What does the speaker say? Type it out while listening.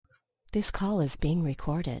This call is being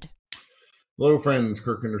recorded. Hello, friends.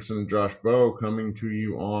 Kirk Henderson and Josh Bowe coming to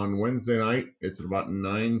you on Wednesday night. It's at about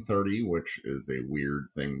 9:30, which is a weird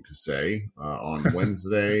thing to say on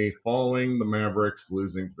Wednesday, following the Mavericks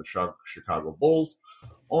losing to the Chicago Bulls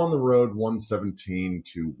on the road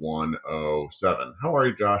 117-107. How are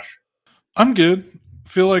you, Josh? I'm good.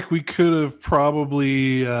 Feel like we could have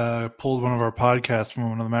probably pulled one of our podcasts from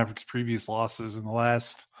one of the Mavericks' previous losses in the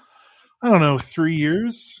last, 3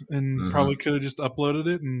 years, and probably could have just uploaded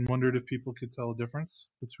it and wondered if people could tell a difference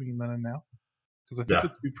between then and now. Because I think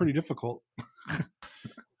it's be pretty difficult.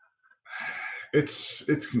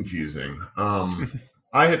 It's confusing.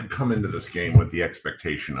 I had come into this game with the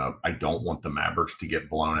expectation of I don't want the Mavericks to get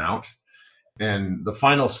blown out. And the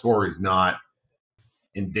final score is not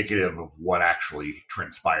indicative of what actually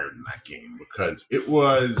transpired in that game, because it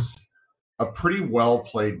was a pretty well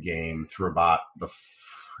played game through about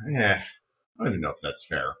I don't even know if that's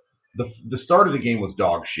fair. The start of the game was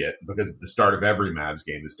dog shit, because the start of every Mavs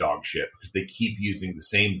game is dog shit, because they keep using the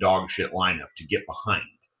same dog shit lineup to get behind.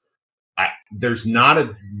 There's not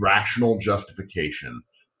a rational justification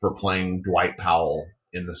for playing Dwight Powell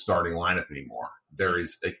in the starting lineup anymore.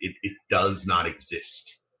 It does not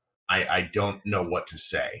exist. I don't know what to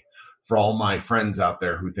say. For all my friends out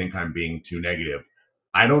there who think I'm being too negative,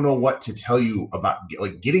 I don't know what to tell you about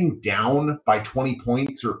getting down by 20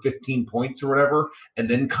 points or 15 points or whatever, and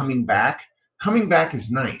then coming back. Coming back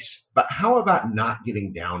is nice, but how about not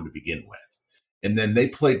getting down to begin with? And then they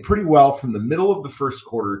played pretty well from the middle of the first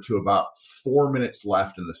quarter to about 4 minutes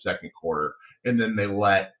left in the second quarter, and then they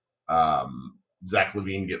let Zach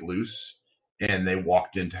LaVine get loose, and they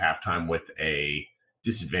walked into halftime with a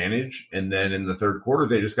disadvantage, and then in the third quarter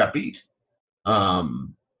they just got beat.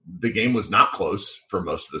 The game was not close for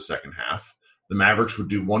most of the second half. The Mavericks would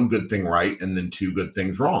do one good thing right and then two good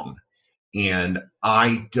things wrong. And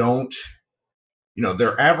I don't,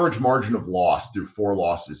 their average margin of loss through four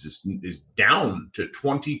losses is down to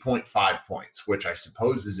 20.5 points, which I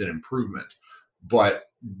suppose is an improvement. But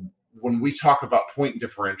when we talk about point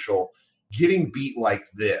differential, getting beat like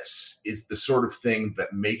this is the sort of thing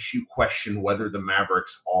that makes you question whether the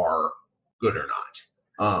Mavericks are good or not.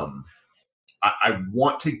 I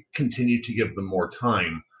want to continue to give them more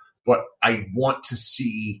time, but I want to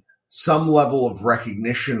see some level of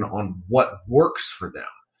recognition on what works for them.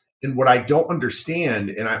 And what I don't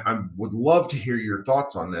understand, and I would love to hear your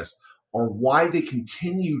thoughts on this, are why they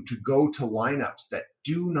continue to go to lineups that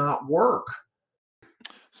do not work.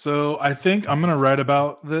 So I think I'm going to write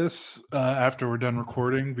about this after we're done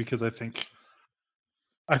recording, because I think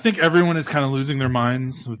everyone is kind of losing their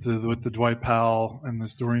minds with the Dwight Powell and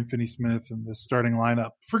this Dorian Finney-Smith and this starting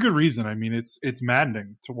lineup for good reason. I mean, it's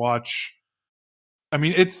maddening to watch. I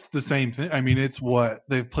mean, it's the same thing. I mean, it's what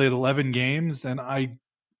they've played 11 games, and I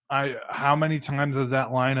how many times has that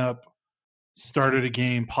lineup started a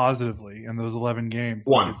game positively in those 11 games?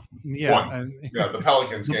 One. And, the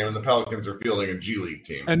Pelicans game, and the Pelicans are fielding a G League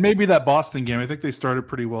team. And maybe that Boston game, I think they started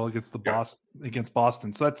pretty well against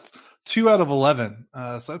Boston. So that's 2 out of 11.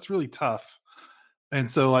 So that's really tough.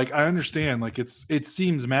 And so I understand, it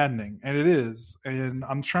seems maddening, and it is. And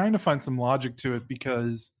I'm trying to find some logic to it,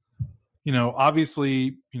 because,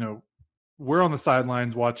 obviously, we're on the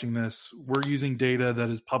sidelines watching this. We're using data that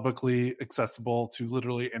is publicly accessible to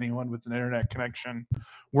literally anyone with an internet connection.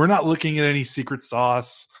 We're not looking at any secret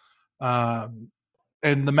sauce. And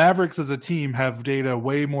the Mavericks as a team have data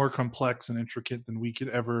way more complex and intricate than we could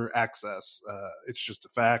ever access. It's just a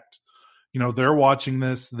fact. They're watching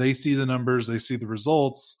this. They see the numbers. They see the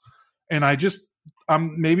results. And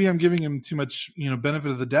maybe I'm giving them too much, benefit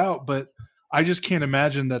of the doubt, but I just can't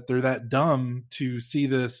imagine that they're that dumb to see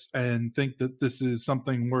this and think that this is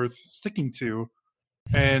something worth sticking to.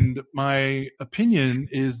 And my opinion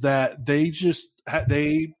is that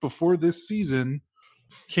they before this season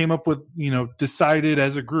came up with, decided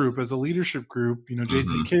as a group, as a leadership group,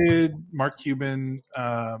 Jason Kidd, Mark Cuban,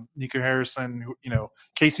 Nico Harrison,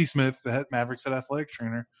 Casey Smith, the Mavericks head athletic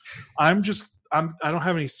trainer. I don't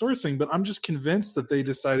have any sourcing, but I'm just convinced that they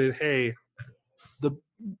decided, hey,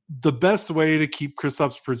 the best way to keep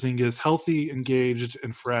Kristaps Porzingis healthy, engaged,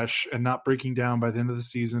 and fresh, and not breaking down by the end of the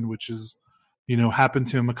season, which is, happened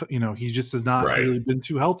to him. He just has not really been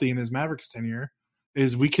too healthy in his Mavericks tenure,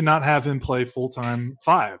 is we cannot have him play full-time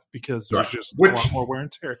 5, because there's just a lot more wear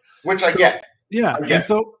and tear. I get. Yeah. And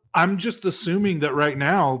so I'm just assuming that right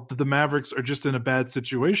now the Mavericks are just in a bad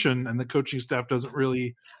situation, and the coaching staff doesn't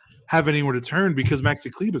really have anywhere to turn, because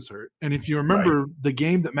Maxi Kleber's hurt. And if you remember the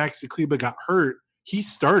game that Maxi Kleber got hurt, he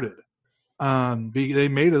started. They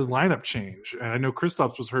made a lineup change, and I know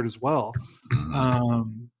Kristaps was hurt as well.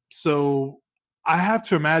 So I have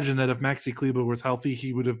to imagine that if Maxi Kleber was healthy,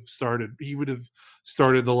 he would have started. He would have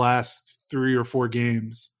started the last 3 or 4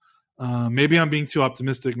 games. Maybe I'm being too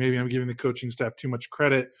optimistic. Maybe I'm giving the coaching staff too much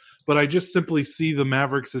credit. But I just simply see the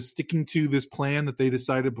Mavericks as sticking to this plan that they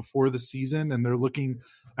decided before the season, and they're looking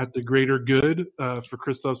at the greater good for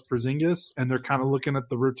Kristaps Porzingis, and they're kind of looking at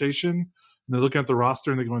the rotation, and they're looking at the roster,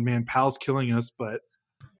 and they're going, man, Powell's killing us, but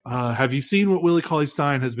have you seen what Willie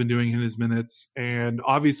Cauley-Stein has been doing in his minutes? And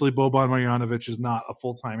obviously Boban Marjanovic is not a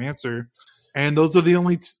full-time answer. And those are the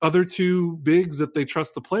only other 2 bigs that they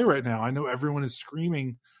trust to play right now. I know everyone is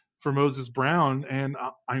screaming for Moses Brown, and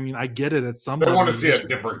I mean, I get it at some level. They want to see a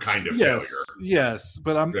different kind of failure. Yes,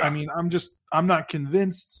 but I'm not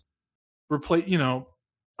convinced.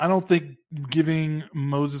 I don't think giving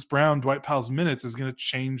Moses Brown Dwight Powell's minutes is going to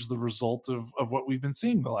change the result of what we've been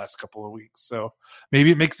seeing the last couple of weeks. So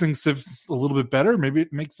maybe it makes things a little bit better. Maybe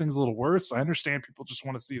it makes things a little worse. I understand people just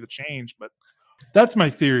want to see the change, but that's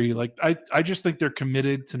my theory. Like, I just think they're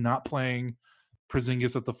committed to not playing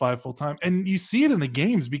Porzingis at the 5 full time. And you see it in the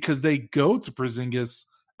games because they go to Porzingis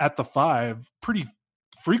at the 5 pretty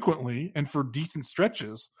frequently and for decent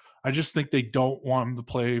stretches. I just think they don't want him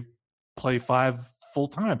to play 5 full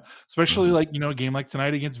time, especially like, a game like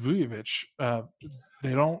tonight against Vujovic.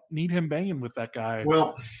 They don't need him banging with that guy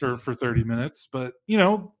for 30 minutes. But,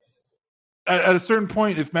 at a certain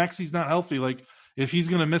point, if Maxi's not healthy, like if he's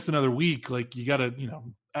going to miss another week, like you got to,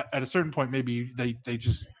 at a certain point, maybe they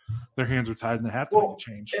just, their hands are tied and they have to make a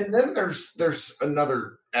change. And then there's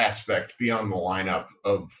another aspect beyond the lineup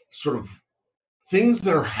of sort of things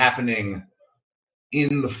that are happening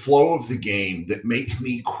in the flow of the game that make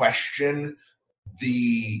me question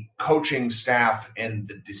the coaching staff and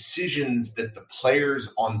the decisions that the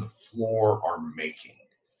players on the floor are making.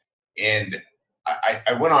 And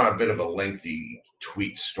I went on a bit of a lengthy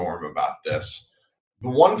tweet storm about this. The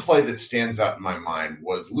one play that stands out in my mind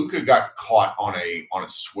was Luka got caught on a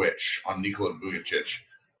switch on Nikola Vujovic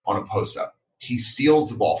on a post-up. He steals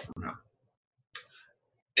the ball from him.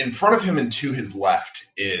 In front of him and to his left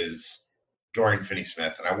is Dorian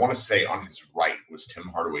Finney-Smith, and I want to say on his right was Tim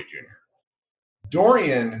Hardaway Jr.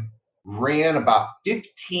 Dorian ran about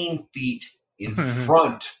 15 feet in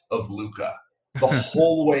front of Luka the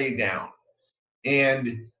whole way down.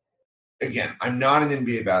 And again, I'm not an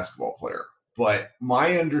NBA basketball player, but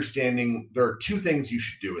my understanding, there are 2 things you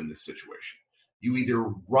should do in this situation. You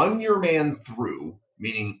either run your man through,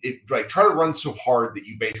 meaning try to run so hard that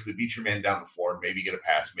you basically beat your man down the floor and maybe get a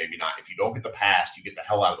pass, maybe not. If you don't get the pass, you get the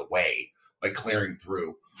hell out of the way by clearing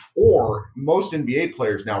through. Or most NBA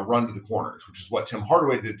players now run to the corners, which is what Tim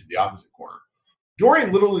Hardaway did to the opposite corner.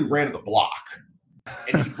 Dorian literally ran to the block,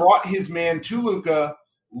 and he brought his man to Luka.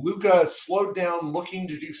 Luka slowed down, looking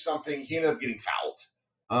to do something. He ended up getting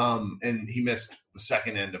fouled, and he missed the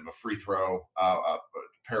second end of a free throw, a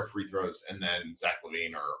pair of free throws, and then Zach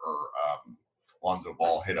LaVine or Lonzo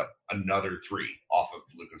Ball hit up another 3 off of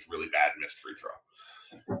Luka's really bad missed free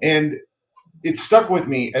throw. And it stuck with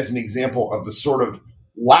me as an example of the sort of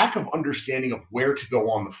lack of understanding of where to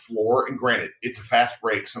go on the floor. And granted, it's a fast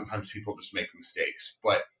break. Sometimes people just make mistakes.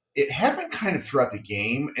 But it happened kind of throughout the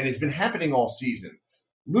game, and it's been happening all season.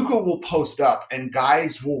 Luka will post up, and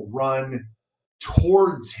guys will run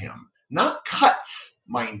towards him. Not cuts,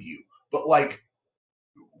 mind you, but like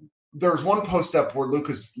there's one post up where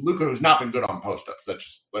Luka has not been good on post ups.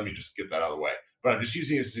 Let me just get that out of the way. But I'm just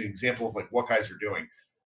using it as an example of like what guys are doing.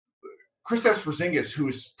 Kristaps Porzingis, who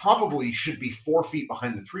is probably should be 4 feet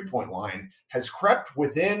behind the 3-point line, has crept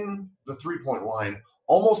within the 3-point line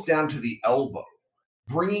almost down to the elbow,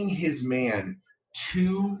 bringing his man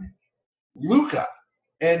to Luka.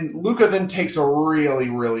 And Luka then takes a really,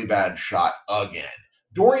 really bad shot again.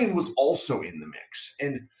 Dorian was also in the mix.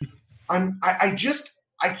 And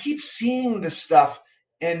I keep seeing this stuff,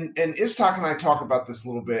 and Iztok and I talk about this a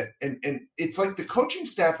little bit, and it's like the coaching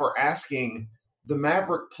staff are asking the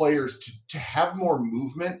Maverick players to have more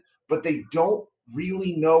movement, but they don't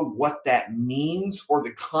really know what that means or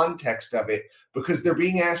the context of it, because they're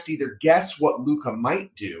being asked to either guess what Luka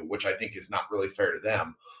might do, which I think is not really fair to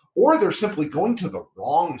them, or they're simply going to the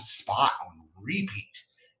wrong spot on repeat.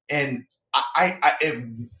 And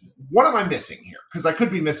what am I missing here? Because I could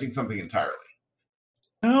be missing something entirely.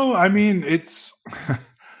 No, I mean, it's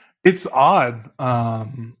odd.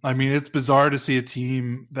 I mean, it's bizarre to see a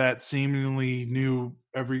team that seemingly knew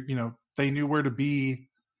they knew where to be.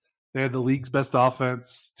 They had the league's best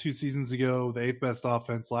offense 2 seasons ago, the 8th best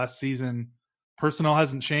offense last season. Personnel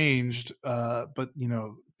hasn't changed, but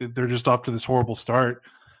they're just off to this horrible start.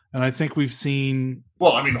 And I think we've seen.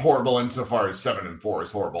 Well, I mean, horrible insofar as 7-4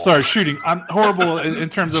 is horrible. Sorry, shooting. I'm horrible in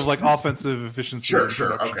terms of like offensive efficiency. Sure.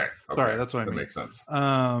 Okay. Sorry, that's what I mean. That makes sense.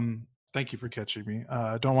 Thank you for catching me.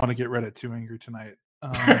 I don't want to get Reddit too angry tonight.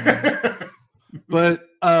 But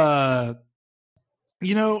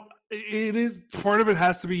it is part of it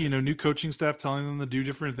has to be, new coaching staff telling them to do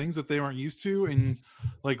different things that they aren't used to. And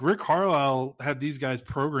like Rick Carlisle had these guys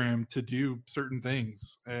programmed to do certain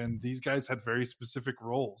things, and these guys had very specific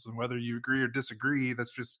roles, and whether you agree or disagree,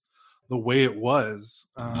 that's just the way it was.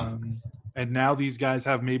 And now these guys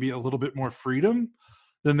have maybe a little bit more freedom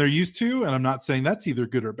than they're used to. And I'm not saying that's either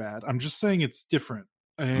good or bad. I'm just saying it's different.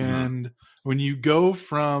 And when you go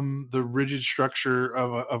from the rigid structure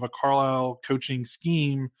of a Carlisle coaching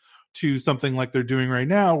scheme to something like they're doing right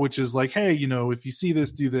now, which is like, hey, if you see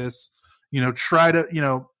this, do this, try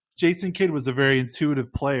to, Jason Kidd was a very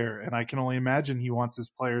intuitive player, and I can only imagine he wants his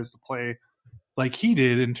players to play like he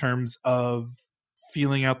did in terms of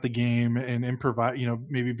feeling out the game and improvise,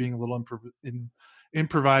 maybe being a little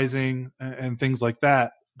improvising and things like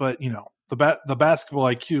that. But, the basketball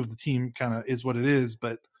IQ of the team kind of is what it is,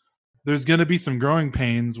 but there's going to be some growing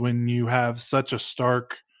pains when you have such a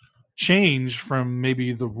stark change from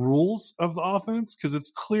maybe the rules of the offense, because it's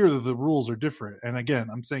clear that the rules are different. And again,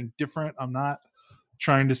 I'm saying different. I'm not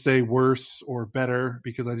trying to say worse or better,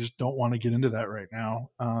 because I just don't want to get into that right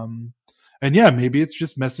now. And yeah, maybe it's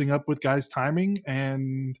just messing up with guys' timing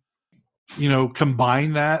and,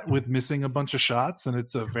 combine that with missing a bunch of shots. And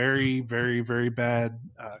it's a very, very, very bad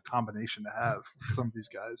combination to have for some of these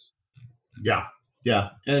guys. Yeah.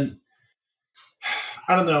 And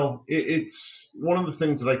I don't know. It's one of the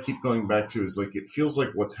things that I keep going back to is like, it feels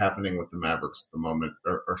like what's happening with the Mavericks at the moment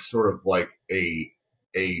are sort of like a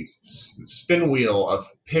spin wheel of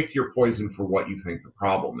pick your poison for what you think the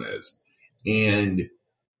problem is. And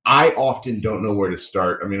I often don't know where to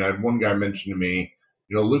start. I mean, I had one guy mention to me,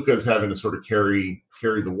 Luka's having to sort of carry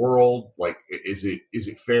the world. Like, is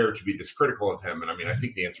it fair to be this critical of him? And I mean, I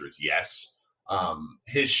think the answer is yes.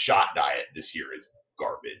 His shot diet this year is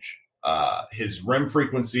garbage. His rim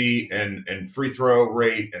frequency and free throw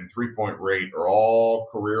rate and 3-point rate are all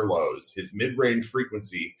career lows. His mid-range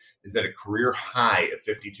frequency is at a career high of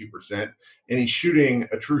 52%, and he's shooting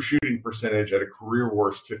a true shooting percentage at a career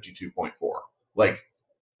worst 52.4. Like,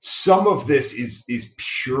 some of this is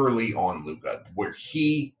purely on Luka, where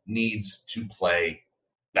he needs to play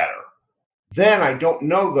better. Then I don't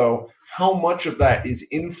know, though, how much of that is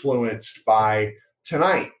influenced by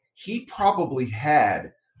tonight. He probably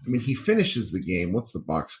had, he finishes the game. What's the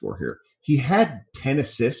box score here? He had 10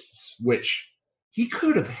 assists, which he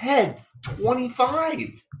could have had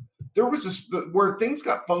 25. There was where things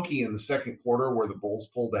got funky in the second quarter where the Bulls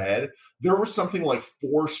pulled ahead. There was something like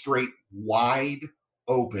 4 straight wide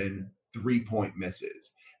open 3-point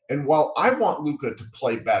misses. And while I want Luka to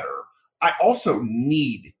play better, I also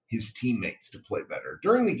need his teammates to play better.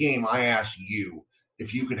 During the game, I asked you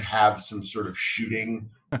if you could have some sort of shooting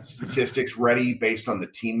statistics ready based on the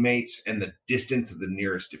teammates and the distance of the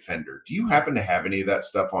nearest defender. Do you happen to have any of that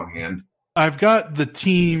stuff on hand? I've got the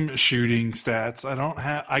team shooting stats.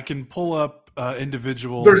 I can pull up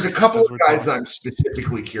individual. There's a couple of guys that I'm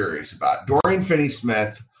specifically curious about. Dorian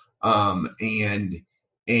Finney-Smith and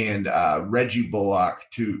Reggie Bullock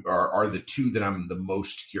are the two that I'm the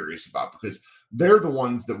most curious about, because they're the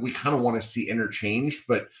ones that we kind of want to see interchanged.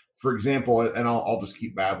 But for example, and I'll just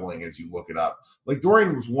keep babbling as you look it up, like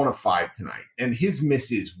Dorian was 1 of 5 tonight, and his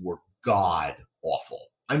misses were god awful.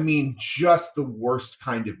 I mean, just the worst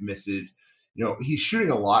kind of misses. He's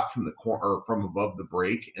shooting a lot from the corner or from above the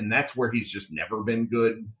break, and that's where he's just never been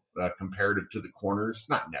good comparative to the corners.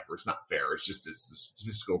 Not never. It's not fair. It's just a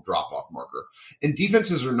statistical drop-off marker. And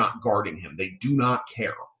defenses are not guarding him. They do not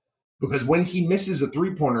care, because when he misses a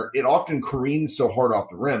three-pointer, it often careens so hard off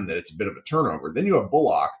the rim that it's a bit of a turnover. Then you have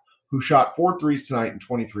Bullock, who shot 4 threes tonight in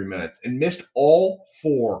 23 minutes and missed all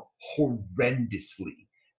 4 horrendously.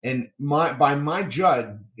 And by my judge,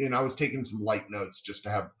 and I was taking some light notes just to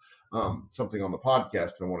have something on the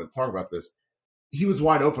podcast, and I wanted to talk about this. He was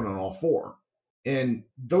wide open on all 4. And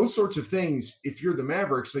those sorts of things, if you're the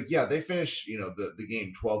Mavericks, like, yeah, they finish, the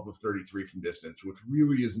game 12 of 33 from distance, which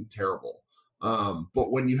really isn't terrible.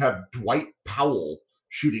 But when you have Dwight Powell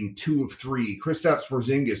shooting 2 of 3, Kristaps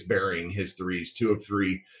Porzingis burying his threes, 2 of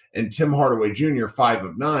 3, and Tim Hardaway Jr., 5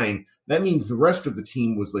 of 9, that means the rest of the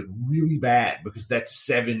team was like really bad, because that's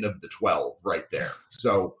 7 of the 12 right there.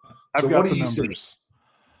 So I've got what do the you numbers.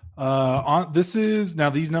 Now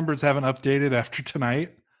these numbers haven't updated after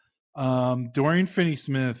tonight. Dorian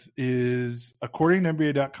Finney-Smith is, according to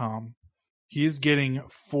NBA.com, He is getting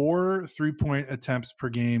 4 3-point attempts per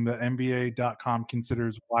game that NBA.com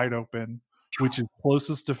considers wide open, which his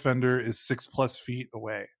closest defender is 6+ feet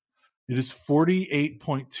away. It is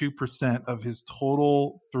 48.2% of his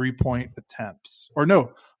total 3-point attempts. Or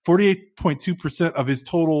no, 48.2% of his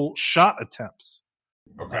total shot attempts.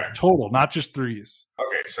 Okay. Total, not just threes.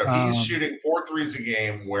 Okay, so he's shooting 4 threes a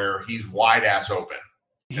game where he's wide ass open.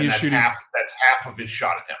 And that's half of his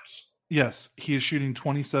shot attempts. Yes, he is shooting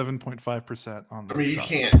 27.5% on the you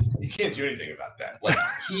can't do anything about that. Like,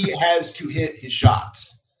 he has to hit his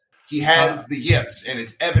shots. He has the yips, and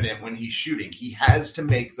it's evident when he's shooting. He has to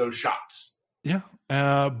make those shots. Yeah.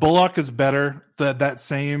 Bullock is better. That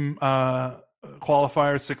same qualifier,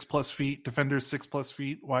 6+ feet, defender 6+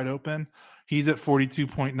 feet, wide open. He's at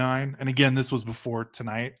 42.9. And again, this was before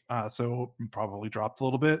tonight, so probably dropped a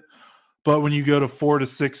little bit. But when you go to 4 to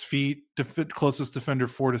 6 feet, closest defender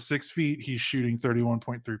 4 to 6 feet, he's shooting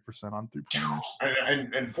 31.3% on 3-pointers.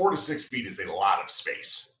 And 4 to 6 feet is a lot of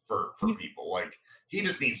space for people. Like, he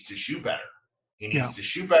just needs to shoot better. He needs to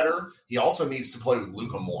shoot better. He also needs to play with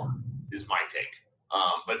Luka more, is my take.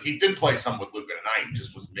 But he did play some with Luka tonight. He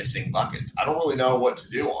just was missing buckets. I don't really know what to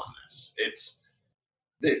do on this.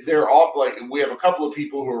 They're all like, we have a couple of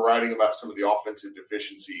people who are writing about some of the offensive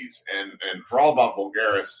deficiencies, and for all about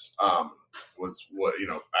Vulgaris was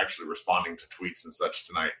actually responding to tweets and such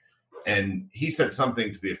tonight, and he said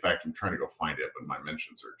something to the effect. I'm trying to go find it, but my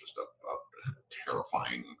mentions are just a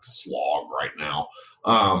terrifying slog right now.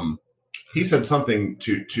 He said something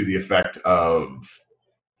to the effect of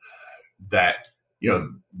that.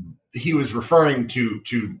 He was referring to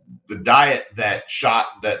the diet that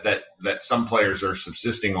some players are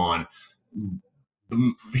subsisting on.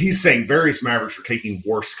 He's saying various Mavericks are taking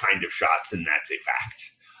worse kind of shots, and that's a fact.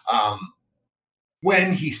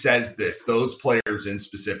 When he says this, those players in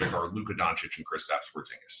specific are Luka Doncic and Kristaps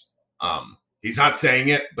Porzingis. He's not saying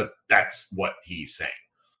it, but that's what he's saying.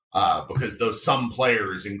 Because those some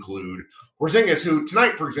players include Porzingis, who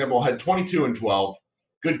tonight, for example, had 22 and 12.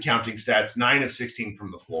 Good counting stats, 9 of 16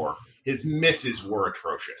 from the floor. His misses were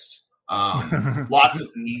atrocious. Lots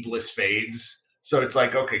of needless fades. So it's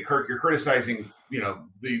like, okay, Kirk, you're criticizing,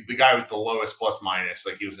 the guy with the lowest plus minus,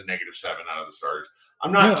 like he was a -7 out of the starters.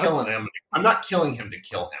 I'm not killing him. I'm not killing him to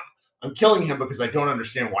kill him. I'm killing him because I don't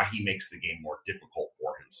understand why he makes the game more difficult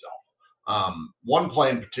for himself. One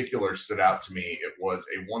play in particular stood out to me. It was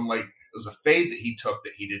a fade that he took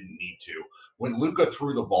that he didn't need to. When Luka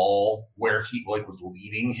threw the ball where he was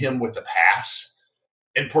leading him with the pass,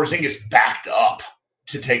 and Porzingis backed up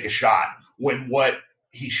to take a shot, when what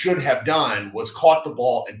he should have done was caught the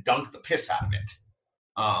ball and dunked the piss out of it.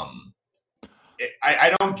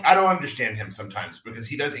 I don't understand him sometimes, because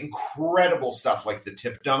he does incredible stuff like the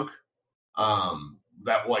tip dunk.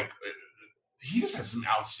 He just has some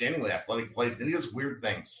outstandingly athletic plays, and he does weird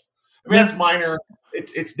things. I mean, that's minor.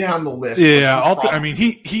 It's down the list. Yeah,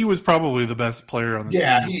 he was probably the best player on the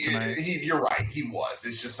team tonight. You're right. He was.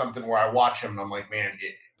 It's just something where I watch him and I'm like, man,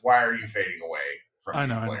 why are you fading away from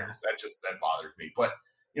these players? That bothers me. But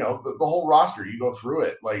the whole roster, you go through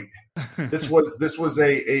it. Like this was a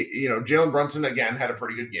Jalen Brunson again had a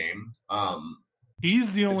pretty good game.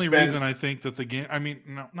 He's the only reason I think that the game. I mean,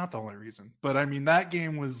 no, not the only reason, but I mean that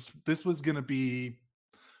game was. This was going to be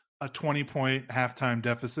a 20-point halftime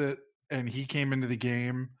deficit. And he came into the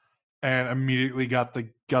game and immediately got the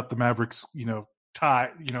Mavericks,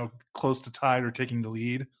 close to tied or taking the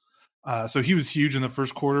lead. So he was huge in the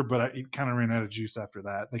first quarter, but he kind of ran out of juice after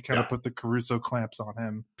that. They kind of put the Caruso clamps on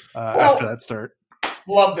him after that start.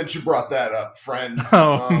 Love that you brought that up, friend.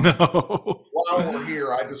 Oh, no. While we're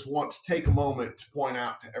here, I just want to take a moment to point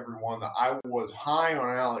out to everyone that I was high on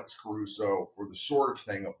Alex Caruso for the sort of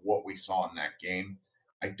thing of what we saw in that game.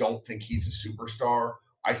 I don't think he's a superstar.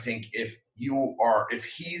 I think if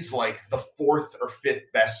he's like the 4th or 5th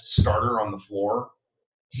best starter on the floor,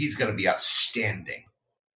 he's going to be outstanding.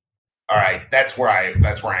 All right, that's where I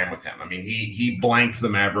am with him. I mean, he blanked the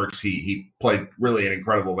Mavericks. He played really an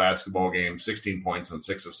incredible basketball game. 16 points on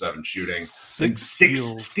 6 of 7 shooting, 6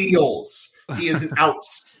 steals. He is an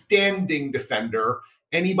outstanding defender.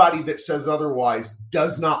 Anybody that says otherwise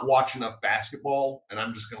does not watch enough basketball, and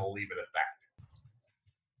I'm just going to leave it at that.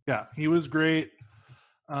 Yeah, he was great.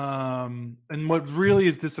 And what really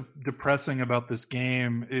is depressing about this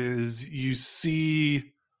game is you see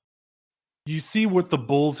what the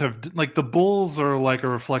Bulls have, like the Bulls are like a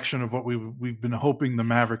reflection of what we've been hoping the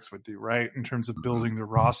Mavericks would do, right? In terms of building the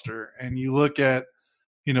roster. And you look at,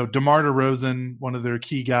 DeMar DeRozan, one of their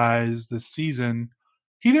key guys this season,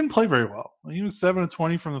 he didn't play very well. He was 7 of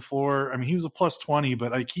 20 from the floor. I mean, he was a +20,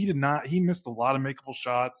 but he missed a lot of makeable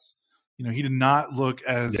shots. He did not look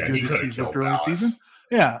as good as he's looked early in the season.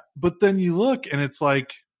 Yeah, but then you look and it's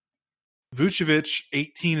like Vucevic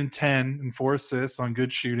 18 and 10 and 4 assists on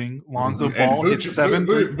good shooting. Lonzo Ball hit 7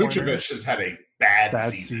 Vucevic has had a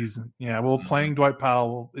bad season. Yeah, well, playing Dwight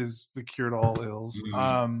Powell is the cure to all ills.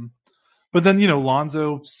 But then,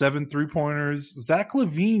 Lonzo, 7 3-pointers. Zach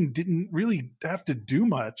LaVine didn't really have to do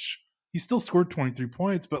much. He still scored 23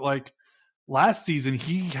 points, but like last season,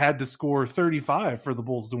 he had to score 35 for the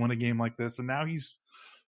Bulls to win a game like this. And now he's,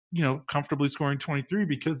 comfortably scoring 23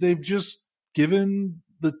 because they've just given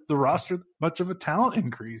the roster much of a talent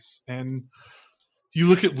increase. And you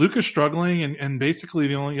look at Luka struggling, and basically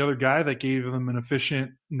the only other guy that gave them an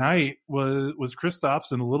efficient night was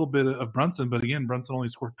Kristaps and a little bit of Brunson. But again, Brunson only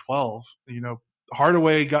scored 12.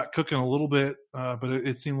 Hardaway got cooking a little bit, but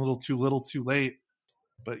it seemed a little too late.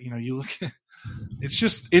 But you look at it's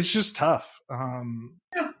just tough.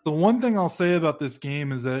 The one thing I'll say about this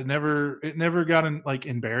game is that it never got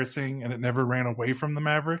embarrassing, and it never ran away from the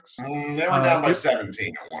Mavericks. They were down by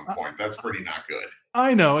 17 at one point. That's pretty not good.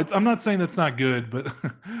 I know. I'm not saying that's not good, but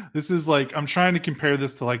this is I'm trying to compare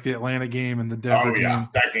this to the Atlanta game and the Denver game.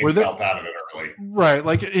 That game felt out of it early.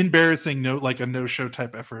 Right, embarrassing a no-show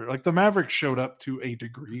type effort. The Mavericks showed up to a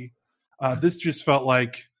degree. This just felt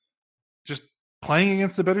like just playing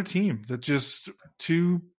against a better team that just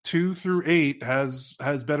 2 through 8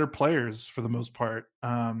 has better players for the most part.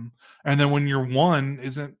 And then when your 1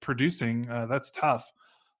 isn't producing, that's tough.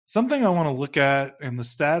 Something I want to look at, and the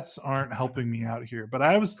stats aren't helping me out here, but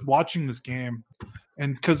I was watching this game,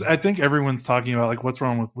 and because I think everyone's talking about what's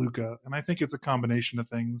wrong with Luka, and I think it's a combination of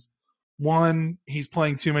things. One, he's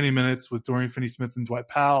playing too many minutes with Dorian Finney-Smith and Dwight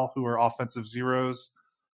Powell, who are offensive zeros.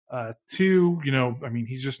 2,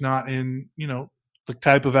 he's just not in, the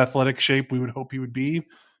type of athletic shape we would hope he would be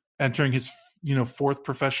entering his, 4th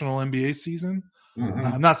professional NBA season. Mm-hmm.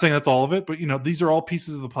 I'm not saying that's all of it, but these are all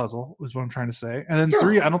pieces of the puzzle is what I'm trying to say. And then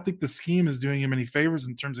 3, I don't think the scheme is doing him any favors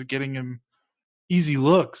in terms of getting him easy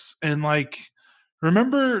looks. And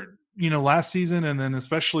remember, last season, and then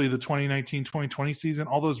especially the 2019-2020 season,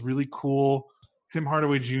 all those really cool Tim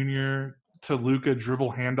Hardaway Jr. to Luka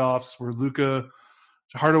dribble handoffs where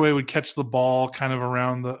Hardaway would catch the ball kind of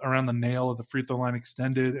around the nail of the free throw line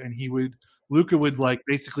extended, and Luka would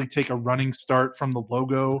basically take a running start from the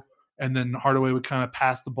logo, and then Hardaway would kind of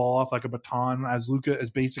pass the ball off like a baton as Luka is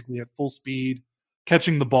basically at full speed,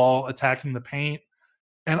 catching the ball, attacking the paint.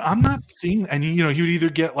 And I'm not seeing, and he would either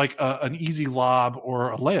get an easy lob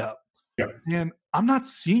or a layup. Yep. And I'm not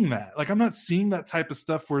seeing that. I'm not seeing that type of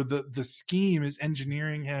stuff where the scheme is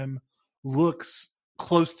engineering him looks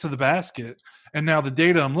close to the basket. And now the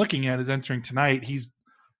data I'm looking at is entering tonight.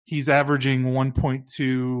 He's averaging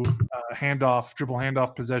 1.2 dribble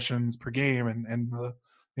handoff possessions per game, and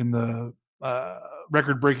in the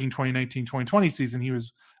record-breaking 2019-2020 season, he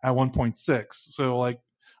was at 1.6. So a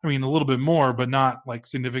little bit more, but not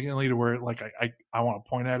significantly to where I want to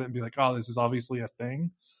point at it and be oh, this is obviously a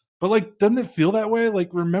thing. But doesn't it feel that way?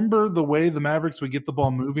 Remember the way the Mavericks would get the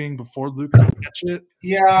ball moving before Luka would catch it?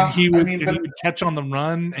 Yeah, and he would catch on the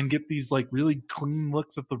run and get these really clean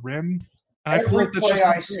looks at the rim. And every play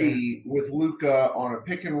I see with Luka on a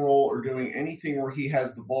pick and roll or doing anything where he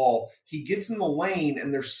has the ball, he gets in the lane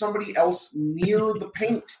and there's somebody else near the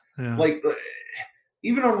paint. Yeah.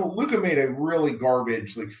 Even on Luka made a really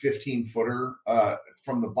garbage 15-footer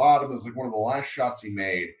from the bottom. It was one of the last shots he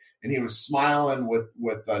made. And he was smiling with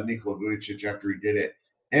Nikola Vucevic after he did it.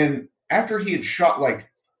 And after he had shot,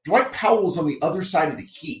 Dwight Powell was on the other side of the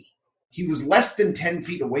key. He was less than 10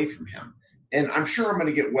 feet away from him. And I'm sure I'm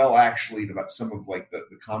going to get actually about some of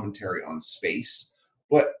the commentary on space.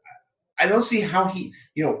 But I don't see how he,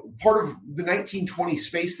 part of the 1920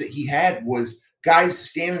 space that he had was guys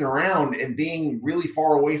standing around and being really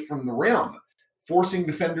far away from the rim, forcing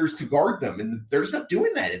defenders to guard them. And they're just not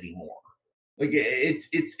doing that anymore.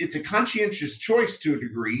 It's a conscientious choice to a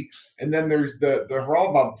degree, and then there's the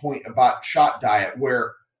Haralabob point about shot diet,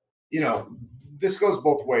 where this goes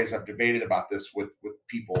both ways. I've debated about this with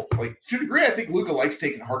people. To a degree, I think Luka likes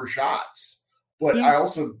taking harder shots, but I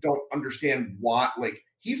also don't understand why.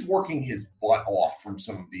 He's working his butt off from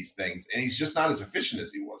some of these things, and he's just not as efficient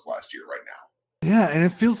as he was last year right now. Yeah, and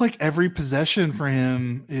it feels like every possession for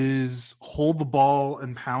him is hold the ball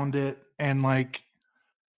and pound it, and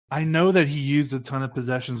I know that he used a ton of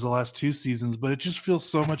possessions the last 2 seasons, but it just feels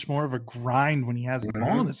so much more of a grind when he has the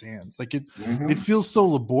ball in his hands. It feels so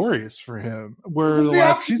laborious for him. Where the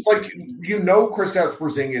last 2 Kristaps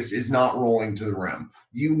Porzingis is not rolling to the rim.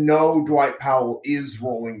 Dwight Powell is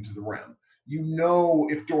rolling to the rim.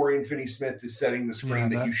 If Dorian Finney-Smith is setting the screen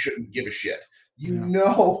that you shouldn't give a shit.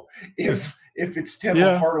 If if it's Tim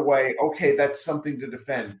Yeah. Hardaway, okay, that's something to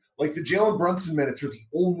defend. Like the Jalen Brunson minutes are the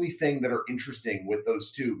only thing that are interesting with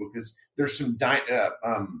those two because there's some dynastic.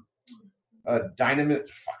 I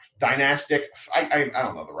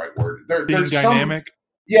don't know the right word. There's dynamic.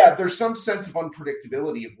 There's some sense of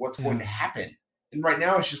unpredictability of what's going to happen. And right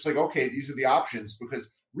now it's just like, okay, these are the options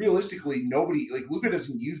because realistically, nobody like Luka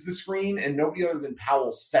doesn't use the screen and nobody other than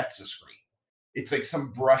Powell sets a screen. It's like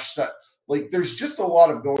some brush set. Like there's just a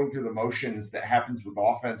lot of going through the motions that happens with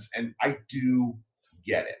offense. And I do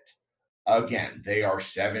get it. Again, they are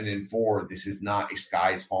 7-4. This is not a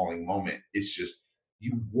skies falling moment. It's just,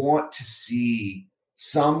 you want to see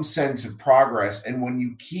some sense of progress. And when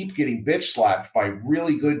you keep getting bitch slapped by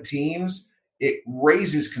really good teams, it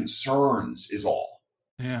raises concerns is all.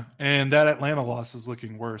 Yeah. And that Atlanta loss is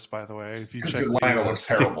looking worse, by the way. If you check Atlanta looks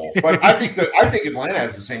terrible. But I think Atlanta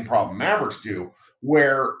has the same problem Mavericks do,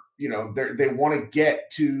 where, you know, they want to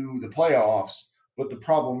get to the playoffs. But the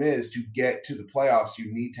problem is to get to the playoffs,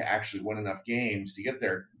 you need to actually win enough games to get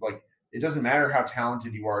there. Like, it doesn't matter how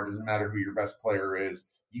talented you are. It doesn't matter who your best player is.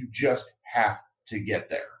 You just have to get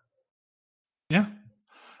there. Yeah.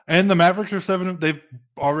 And the Mavericks are 7. They've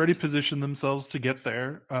already positioned themselves to get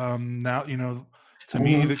there. Now, you know, to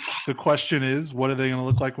me, the question is, what are they going to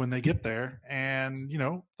look like when they get there? And, you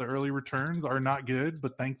know, the early returns are not good,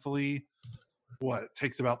 but thankfully, it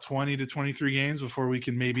takes about 20 to 23 games before we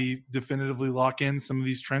can maybe definitively lock in some of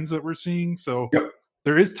these trends that we're seeing. So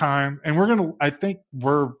there is time, and I think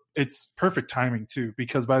it's perfect timing too,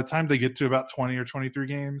 because by the time they get to about 20 or 23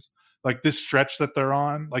 games, like this stretch that they're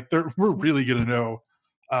on, like we're really going to know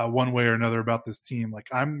one way or another about this team. Like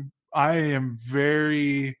I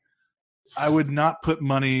would not put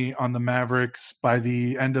money on the Mavericks by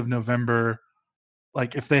the end of November.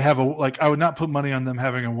 Like if they have I would not put money on them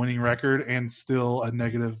having a winning record and still a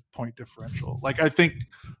negative point differential. Like I think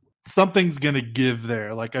something's going to give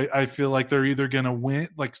there. Like I feel like they're either going to win,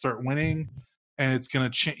 like start winning, and it's going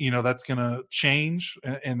to that's going to change,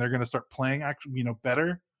 and they're going to start playing actually,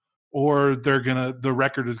 better, or the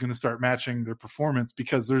record is going to start matching their performance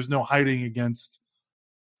because there's no hiding against,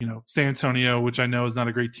 San Antonio, which I know is not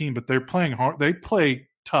a great team, but they're playing hard. They play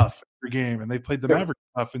tough every game, and they played the Mavericks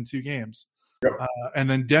tough in 2 games. And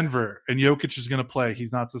then Denver, and Jokic is going to play.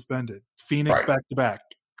 He's not suspended. Phoenix back-to-back.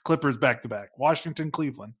 Clippers back-to-back. Washington,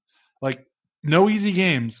 Cleveland. Like, no easy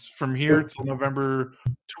games from here to November.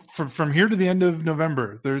 From here to the end of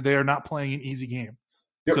November, they are not playing an easy game.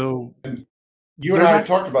 So and you and I have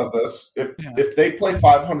talked about this. If they play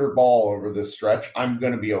 500 ball over this stretch, I'm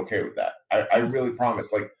going to be okay with that. I really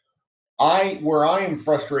promise. Like, where I am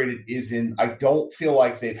frustrated is I don't feel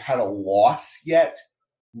like they've had a loss yet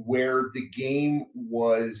where the game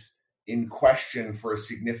was in question for a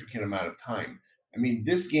significant amount of time. I mean,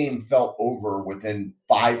 this game felt over within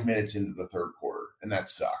 5 minutes into the third quarter, and that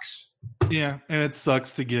sucks. Yeah, and it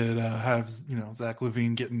sucks to have Zach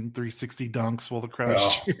LaVine getting 360 dunks while the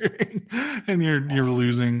crowd's cheering, and you're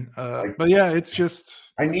losing. But yeah, it's just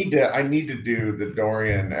I need to do the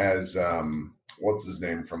Dorian as what's his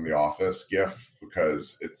name from The Office gif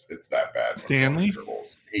because it's that bad. Stanley.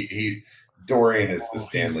 Dorian is the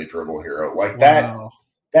Stanley dribble hero. Like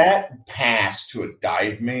that pass to a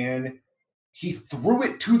dive man, he threw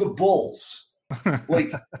it to the Bulls.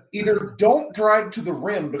 Like, either don't drive to the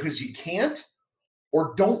rim because you can't,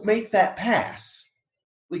 or don't make that pass.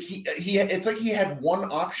 Like it's like he had one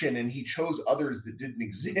option and he chose others that didn't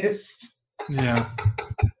exist. Yeah.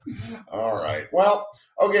 All right. Well,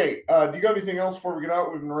 okay. Do you got anything else before we get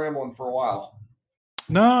out? We've been rambling for a while.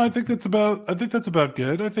 No, I think that's about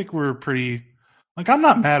good. I think we're pretty. Like, I'm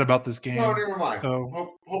not mad about this game. No, never mind.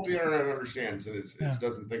 So, hope the internet understands and it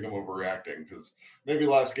doesn't think I'm overreacting because maybe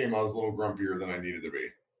last game I was a little grumpier than I needed to be.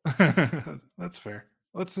 That's fair.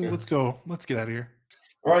 Let's go. Let's get out of here.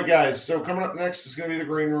 All right, guys. So coming up next is going to be the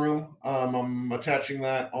green room. I'm attaching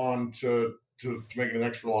that on to make it an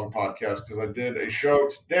extra long podcast because I did a show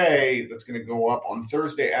today that's going to go up on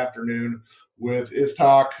Thursday afternoon with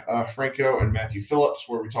Iztok, Franco, and Matthew Phillips,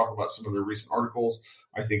 where we talk about some of their recent articles.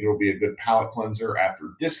 I think it'll be a good palate cleanser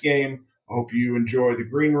after this game. I hope you enjoy the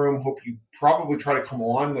green room. Hope you probably try to come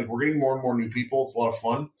on. Like, we're getting more and more new people. It's a lot of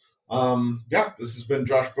fun. This has been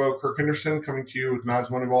Josh Bowe, Kirk Henderson, coming to you with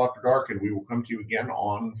Mavs Moneyball After Dark, and we will come to you again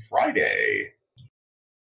on Friday.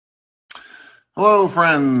 Hello,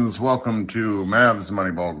 friends. Welcome to Mavs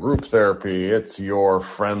Moneyball Group Therapy. It's your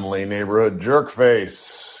friendly neighborhood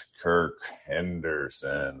jerkface, Kirk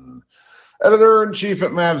Henderson, editor-in-chief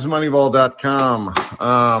at MavsMoneyball.com.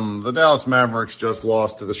 The Dallas Mavericks just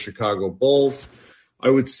lost to the Chicago Bulls. I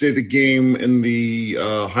would say the game in the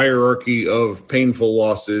hierarchy of painful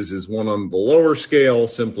losses is one on the lower scale,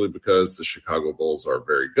 simply because the Chicago Bulls are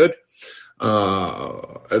very good.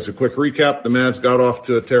 As a quick recap, the Mavs got off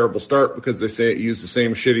to a terrible start because they say it used the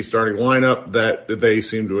same shitty starting lineup that they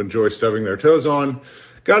seem to enjoy stubbing their toes on.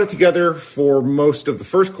 Got it together for most of the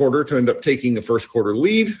first quarter to end up taking the first quarter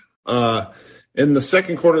lead. In the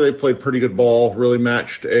second quarter, they played pretty good ball, really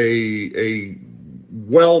matched a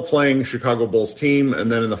well-playing Chicago Bulls team.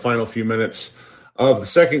 And then in the final few minutes of the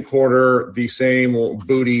second quarter, the same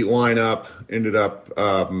booty lineup ended up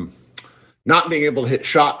not being able to hit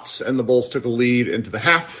shots, and the Bulls took a lead into the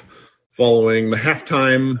half. Following the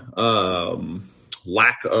halftime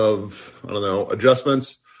lack of,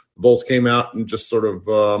 adjustments, the Bulls came out and just sort of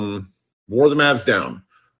wore the Mavs down.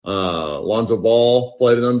 Lonzo Ball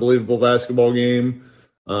played an unbelievable basketball game.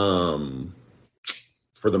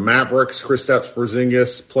 For the Mavericks, Kristaps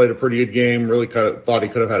Porzingis played a pretty good game. Really thought he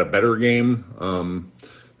could have had a better game.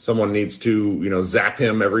 Someone needs to, zap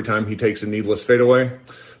him every time he takes a needless fadeaway.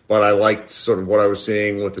 But I liked sort of what I was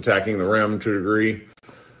seeing with attacking the rim to a degree.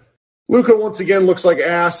 Luka once again looks like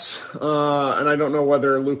ass, and I don't know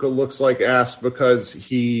whether Luka looks like ass because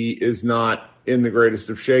he is not in the greatest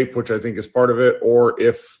of shape, which I think is part of it, or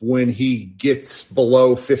if when he gets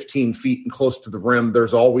below 15 feet and close to the rim,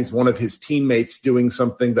 there's always one of his teammates doing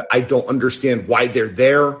something that I don't understand why they're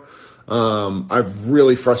there. I'm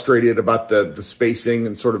really frustrated about the spacing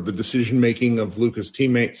and sort of the decision-making of Luka's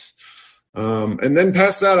teammates. And then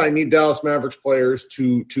past that, I need Dallas Mavericks players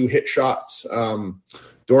to hit shots.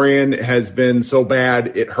 Dorian has been so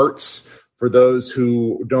bad, it hurts. For those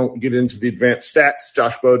who don't get into the advanced stats,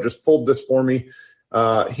 Josh Bowe just pulled this for me.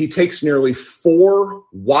 He takes nearly 4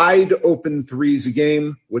 wide open threes a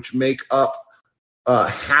game, which make up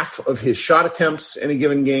half of his shot attempts in a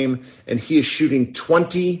given game, and he is shooting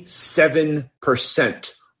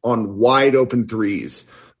 27% on wide open threes.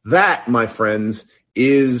 That, my friends,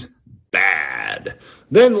 is bad.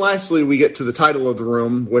 Then lastly, we get to the title of the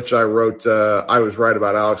room, which I wrote, I was right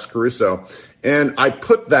about Alex Caruso. And I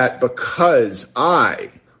put that because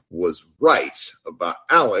I was right about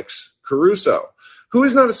Alex Caruso, who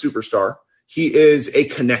is not a superstar. He is a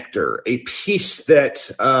connector, a piece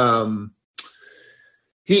that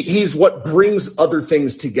he's what brings other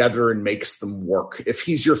things together and makes them work. If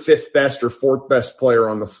he's your 5th best or 4th best player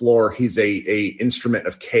on the floor, he's a instrument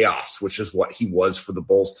of chaos, which is what he was for the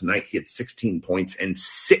Bulls tonight. He had 16 points and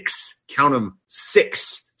 6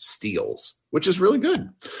 steals, which is really good.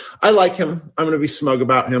 I like him. I'm going to be smug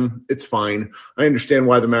about him. It's fine. I understand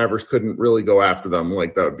why the Mavericks couldn't really go after them.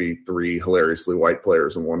 Like, that would be 3 hilariously white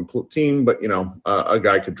players in one team, but, a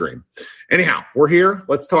guy could dream. Anyhow, we're here.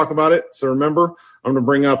 Let's talk about it. So remember, I'm going to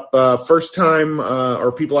bring up first time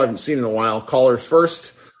or people I haven't seen in a while, callers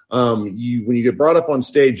first. When you get brought up on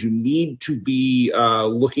stage, you need to be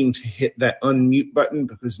looking to hit that unmute button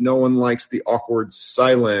because no one likes the awkward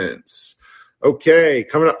silence. Okay,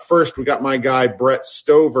 coming up first, we got my guy, Brett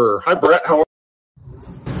Stover. Hi, Brett. How are you?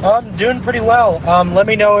 I'm doing pretty well. Let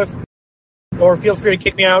me know or feel free to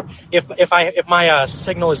kick me out if my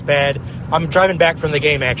signal is bad. I'm driving back from the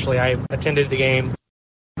game, actually. I attended the game.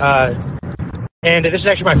 And this is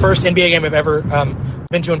actually my first NBA game I've ever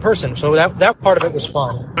been to in person, so that part of it was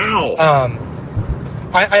fun. Wow.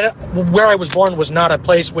 Where I was born was not a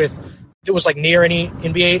place it was like near any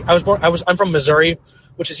NBA. I'm from Missouri,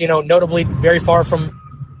 which is, notably very far from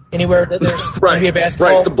anywhere that there's NBA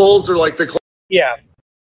basketball. Right, the Bulls are like the... Yeah.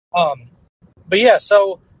 But yeah,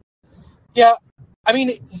 so, yeah, I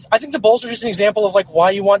mean, I think the Bulls are just an example of, like,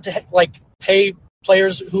 why you want to, like, pay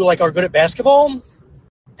players who, like, are good at basketball.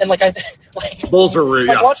 And, like, Bulls are really...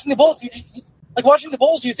 Like, watching the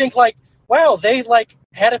Bulls, you think, like, wow, they, like,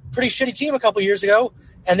 had a pretty shitty team a couple years ago,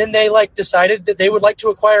 and then they, like, decided that they would like to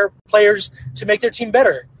acquire players to make their team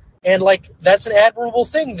better. And, like, that's an admirable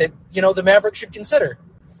thing that, the Mavericks should consider.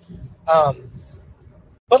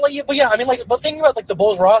 But yeah, I mean, like, but thinking about, like, the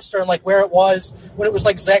Bulls roster and, like, where it was when it was,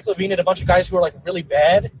 like, Zach LaVine and a bunch of guys who were, like, really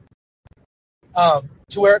bad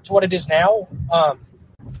to what it is now,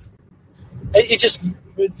 it just,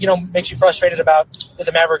 makes you frustrated about that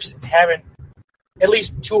the Mavericks haven't, at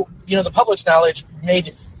least to, the public's knowledge,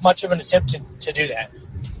 made much of an attempt to do that.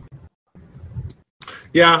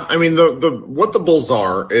 Yeah, I mean, the what the Bulls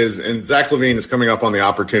are is, and Zach LaVine is coming up on the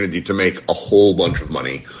opportunity to make a whole bunch of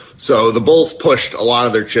money. So the Bulls pushed a lot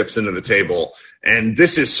of their chips into the table, and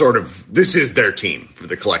this is their team for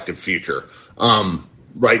the collective future.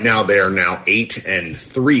 Right now, they are now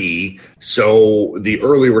 8-3, so the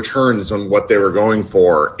early returns on what they were going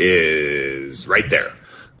for is right there.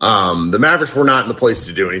 The Mavericks were not in the place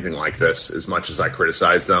to do anything like this, as much as I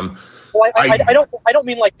criticize them. Well, I don't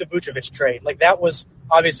mean like the Vucevic trade. Like that was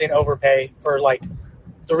obviously an overpay for like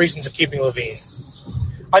the reasons of keeping Levine.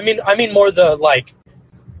 I mean more the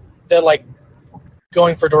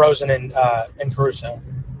going for DeRozan and Caruso.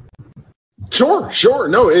 Sure.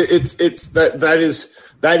 No, it's that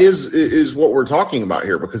is what we're talking about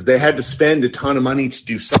here, because they had to spend a ton of money to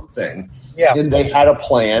do something. Yeah. And they had a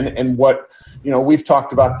plan, and we've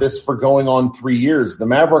talked about this for going on 3 years. The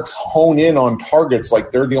Mavericks hone in on targets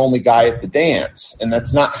like they're the only guy at the dance, and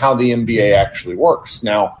that's not how the NBA actually works.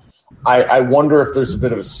 Now, I wonder if there's a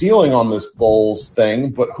bit of a ceiling on this Bulls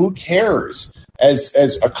thing, but who cares?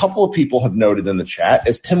 As a couple of people have noted in the chat,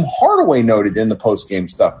 as Tim Hardaway noted in the post-game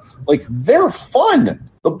stuff, like, they're fun.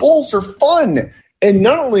 The Bulls are fun. And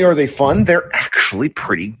not only are they fun, they're actually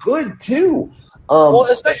pretty good, too. Well,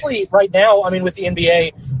 especially right now, I mean, with the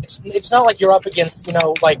NBA, it's not like you're up against,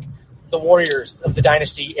 like the Warriors of the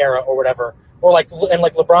Dynasty era or whatever, or like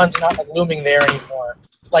LeBron's not like looming there anymore.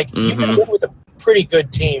 Like, you can win with a pretty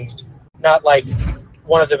good team, not like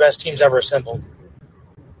one of the best teams ever assembled.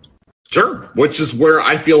 Sure, which is where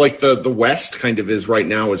I feel like the West kind of is right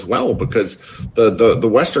now as well, because the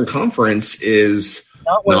Western Conference is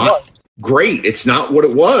not great. It's not what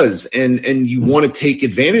it was, and you want to take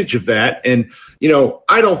advantage of that. And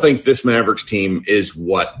I don't think this Mavericks team is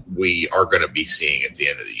what we are going to be seeing at the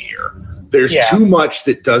end of the year. There's too much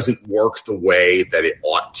that doesn't work the way that it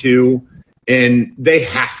ought to, and they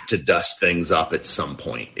have to dust things up at some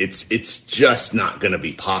point. It's just not going to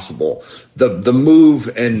be possible. The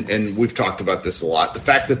move, and we've talked about this a lot, the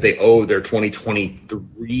fact that they owe their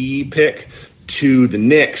 2023 pick to the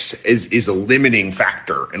Knicks is a limiting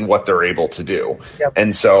factor in what they're able to do. Yep.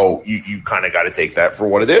 And so you kind of got to take that for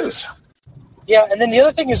what it is. Yeah, and then the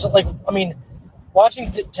other thing is, like, I mean, watching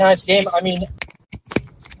tonight's game, I mean,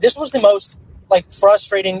 this was the most, like,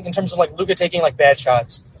 frustrating in terms of, like, Luka taking, like, bad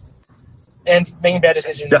shots and making bad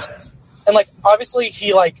decisions. Yeah. And, like, obviously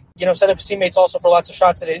he, like, set up his teammates also for lots of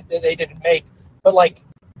shots that they didn't make. But, like,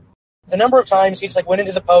 the number of times he just, like, went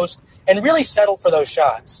into the post and really settled for those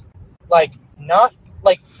shots. Like, not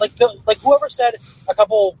like whoever said a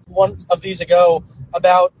couple one of these ago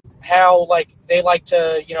about how, like, they like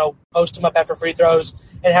to post them up after free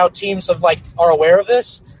throws, and how teams are aware of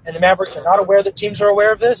this, and the Mavericks are not aware that teams are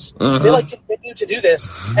aware of this. They continue to do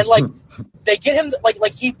this, and they get him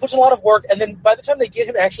like he puts in a lot of work, and then by the time they get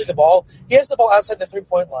him actually the ball, he has the ball outside the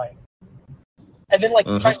 3-point line, and then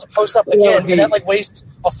tries to post up again, and that wastes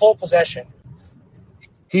a full possession.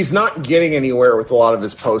 He's not getting anywhere with a lot of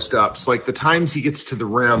his post-ups. Like, the times he gets to the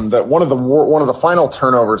rim, that one of the final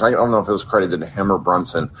turnovers, I don't know if it was credited to him or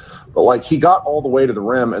Brunson, but, he got all the way to the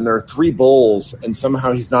rim, and there are 3 Bulls, and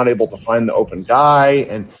somehow he's not able to find the open guy,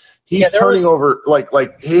 and he's turning over,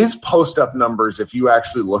 his post-up numbers, if you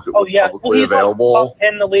actually look at what's publicly available. Top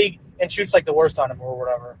 10 in the league and shoots, the worst on him or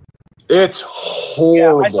whatever. It's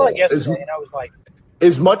horrible. Yeah, I saw it yesterday, and I was like...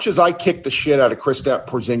 As much as I kick the shit out of Kristaps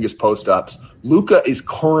Porzingis post-ups, Luka is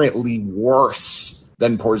currently worse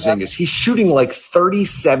than Porzingis. Yep. He's shooting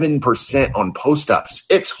 37% on post-ups.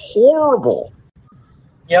 It's horrible.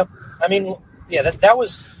 Yep. I mean, yeah,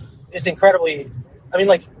 it's incredibly. I mean,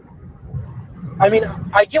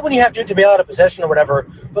 I get when you have to bail out of possession or whatever,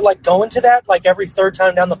 but going to that every third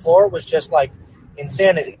time down the floor was just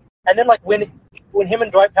insanity. And then when him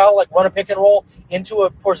and Dwight Powell run a pick and roll into a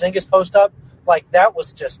Porzingis post-up, that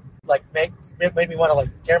was just made me want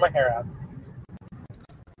to tear my hair out.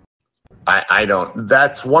 I don't.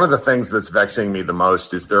 That's one of the things that's vexing me the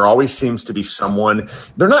most, is there always seems to be someone.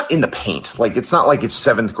 They're not in the paint. It's not like it's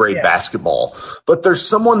 7th grade basketball, but there's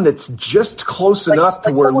someone that's just close enough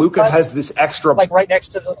to where Luka has this extra, right next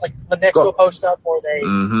to next to a post up, or they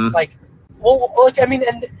I mean,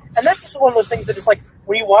 and that's just one of those things that is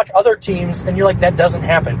where you watch other teams and you're that doesn't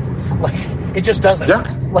happen. It just doesn't. Yeah.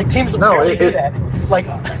 Teams barely do that.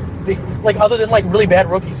 Other than really bad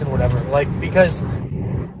rookies and whatever. Because,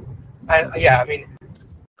 I mean,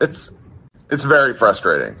 it's very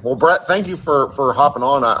frustrating. Well, Brett, thank you for hopping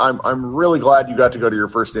on. I'm really glad you got to go to your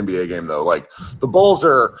first NBA game though. The Bulls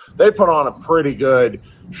they put on a pretty good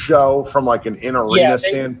show from an in-arena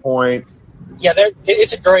standpoint. Yeah,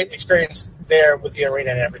 it's a great experience there with the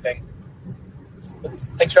arena and everything. But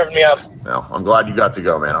thanks for having me up. No, I'm glad you got to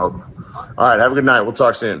go, man. All right, have a good night. We'll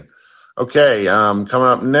talk soon. Okay, coming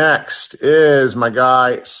up next is my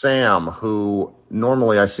guy, Sam, who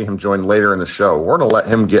normally I see him join later in the show. We're going to let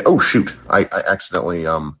him get – oh, shoot. I accidentally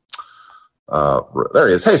there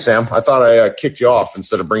he is. Hey, Sam. I thought I kicked you off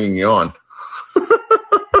instead of bringing you on.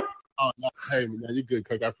 Oh, no. Hey, man, you're good,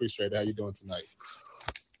 Kirk. I appreciate it. How you doing tonight?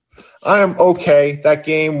 I am okay. That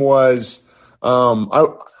game was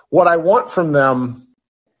what I want from them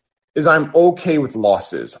is I'm okay with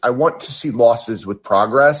losses. I want to see losses with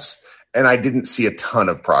progress, and I didn't see a ton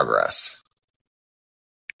of progress.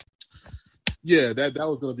 Yeah, that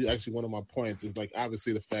was going to be actually one of my points. Is like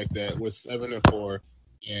obviously the fact that we're 7-4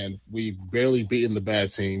 and we've barely beaten the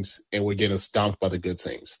bad teams, and we're getting stomped by the good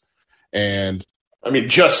teams. And I mean,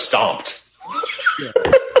 just stomped. Yeah,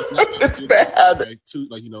 it's bad. Like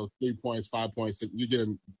 3 points, 5 points. You're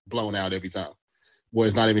getting blown out every time, where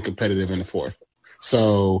it's not even competitive in the fourth.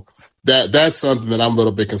 So that's something that I'm a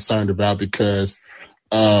little bit concerned about because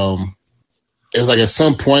it's like at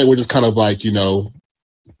some point we're just kind of like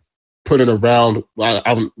putting around.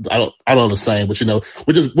 I don't know the saying, but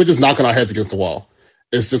we're just knocking our heads against the wall.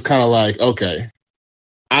 It's just kind of like, okay,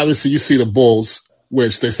 obviously you see the Bulls,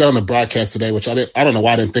 which they said on the broadcast today, which I don't know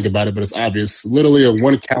why I didn't think about it, but it's obvious. Literally in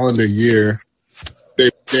one calendar year,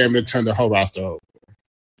 they damn near turned the whole roster over.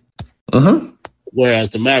 Mm-hmm. Whereas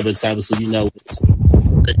the Mavericks, obviously,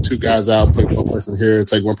 take two guys out, put one person here,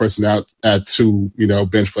 take one person out, add two,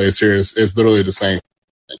 bench players here. It's literally the same.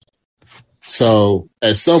 So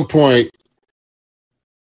at some point,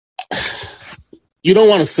 you don't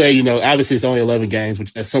want to say, obviously it's only 11 games,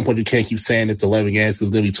 but at some point you can't keep saying it's 11 games because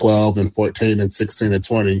it's going to be 12 and 14 and 16 and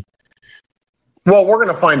 20. Well, we're going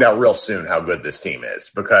to find out real soon how good this team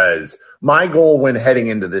is because my goal when heading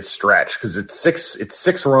into this stretch, because it's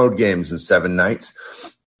six road games in 7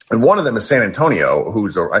 nights, and one of them is San Antonio,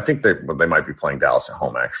 I think they might be playing Dallas at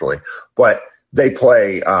home actually, but they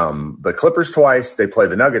play the Clippers twice, they play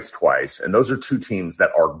the Nuggets twice, and those are two teams that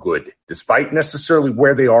are good. Despite necessarily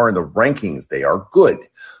where they are in the rankings, they are good.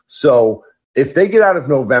 So if they get out of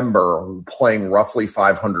November playing roughly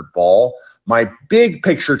 500 ball, my big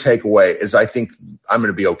picture takeaway is I think I'm going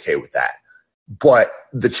to be okay with that. But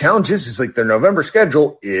the challenge is like their November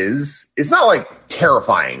schedule it's not like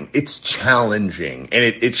terrifying. It's challenging.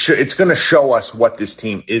 And it's going to show us what this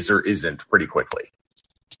team is or isn't pretty quickly.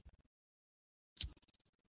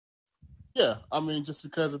 Yeah, I mean, just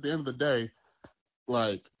because at the end of the day,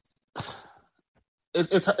 like,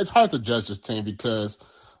 it's hard to judge this team because,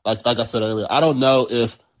 like I said earlier, I don't know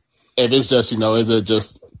if it's just, is it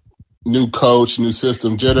just new coach, new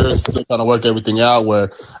system jitter, still trying to work everything out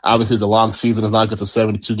where obviously it's a long season. It's not just a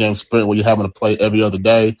 72-game sprint where you're having to play every other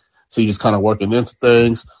day. So you're just kind of working into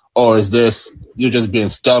things. Or is this you're just being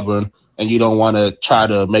stubborn and you don't want to try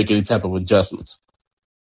to make any type of adjustments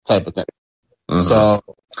type of thing. Mm-hmm. So,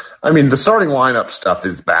 I mean, the starting lineup stuff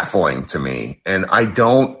is baffling to me, and I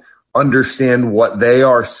don't understand what they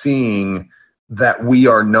are seeing that we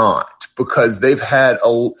are not because they've had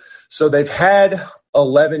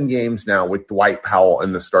 11 games now with Dwight Powell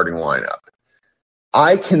in the starting lineup.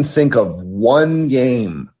 I can think of one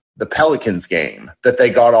game, the Pelicans game, that they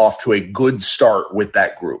got off to a good start with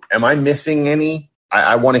that group. Am I missing any?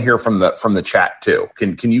 I want to hear from the chat too.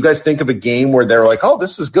 Can you guys think of a game where they're like, oh,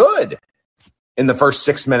 this is good in the first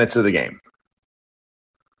 6 minutes of the game?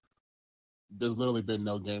 There's literally been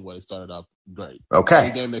no game where they started off great. Okay.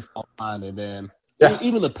 Every game they fell behind, and then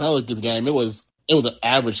even the Pelicans game, it was an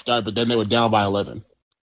average start, but then they were down by 11.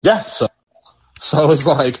 Yeah. So it's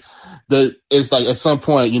like at some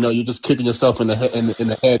point, you're just kicking yourself in the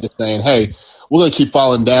head, just saying, hey, we're going to keep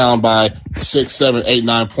falling down by 6, 7, 8,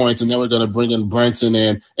 9 points, and then we're going to bring in Brunson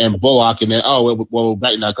and Bullock, and then, we're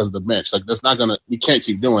back now because of the bench. Like, we can't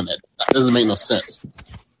keep doing that. That doesn't make no sense.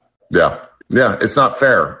 Yeah. Yeah, it's not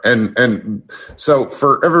fair. And so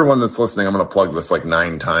for everyone that's listening, I'm going to plug this like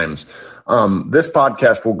 9 times. This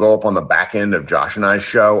podcast will go up on the back end of Josh and I's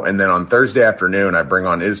show. And then on Thursday afternoon, I bring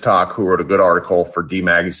on Iztok, who wrote a good article for D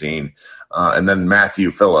Magazine. And then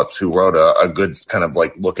Matthew Phillips, who wrote a good kind of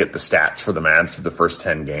like look at the stats for the Mavs for the first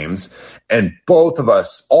 10 games. And all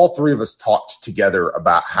 3 of us talked together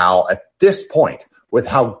about how at this point, with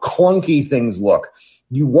how clunky things look,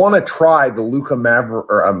 you want to try the Luka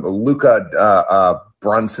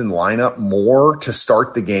Brunson lineup more to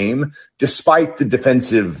start the game, despite the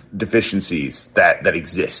defensive deficiencies that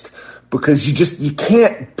exist, because you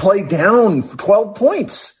can't play down for 12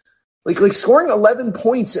 points. Like scoring 11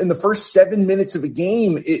 points in the first 7 minutes of a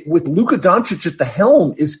game with Luka Doncic at the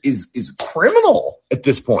helm is criminal at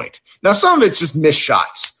this point. Now, some of it's just missed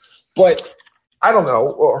shots, but I don't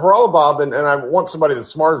know. Haralabob, and I want somebody that's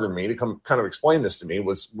smarter than me to come kind of explain this to me,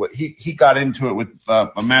 was what he got into it with a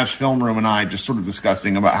Mavs film room and I just sort of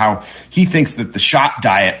discussing about how he thinks that the shot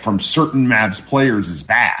diet from certain Mavs players is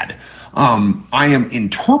bad. I am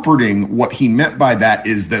interpreting what he meant by that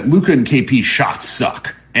is that Luka and KP's shots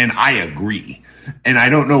suck, and I agree. And I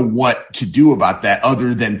don't know what to do about that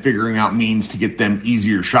other than figuring out means to get them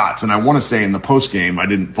easier shots. And I want to say in the post game, I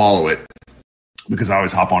didn't follow it because I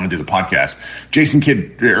always hop on and do the podcast. Jason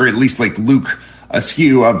Kidd, or at least like Luke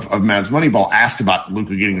Askew of Mavs Moneyball, asked about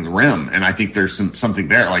Luka getting to the rim. And I think there's something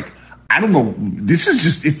there. Like, I don't know. This is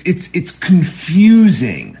just, it's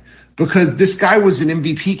confusing because this guy was an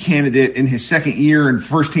MVP candidate in his second year and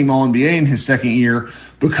first team All NBA in his second year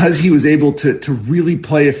because he was able to really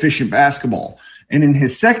play efficient basketball. And in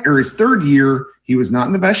his his third year, he was not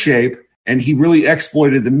in the best shape, and he really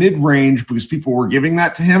exploited the mid-range because people were giving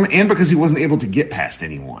that to him and because he wasn't able to get past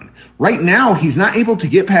anyone. Right now, he's not able to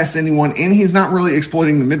get past anyone, and he's not really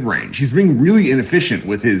exploiting the mid-range. He's being really inefficient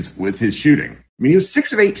with his shooting. I mean, he was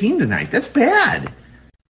 6 of 18 tonight. That's bad.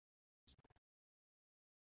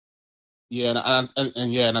 Yeah,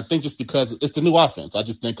 and I think just because it's the new offense, I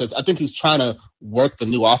think he's trying to work the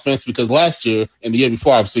new offense because last year and the year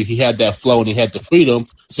before, obviously, he had that flow and he had the freedom,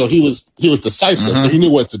 so he was decisive, so he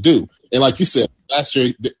knew what to do. And like you said, last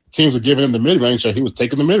year the teams were giving him the mid range, so he was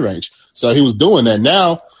taking the mid range, so he was doing that.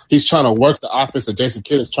 Now he's trying to work the offense that Jason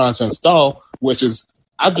Kidd is trying to install, which is,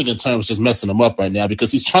 I think, in terms just messing him up right now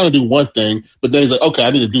because he's trying to do one thing, but then he's like, okay,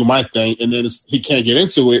 I need to do my thing, and then he can't get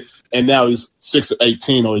into it. And now he's 6 of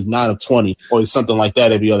 18, or he's 9 of 20, or he's something like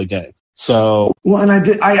that every other game. So, well, and I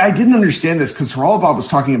didn't understand this because Haralabob was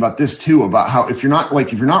talking about this too, about how if you're not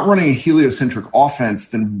running a heliocentric offense,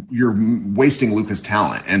 then you're wasting Luka's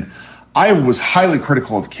talent. And I was highly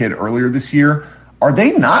critical of Kidd earlier this year. Are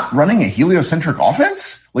they not running a heliocentric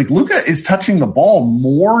offense? Like, Luka is touching the ball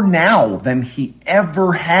more now than he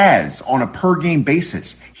ever has on a per game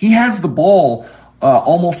basis. He has the ball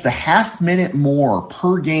almost a half minute more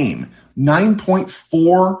per game,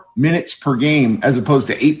 9.4 minutes per game as opposed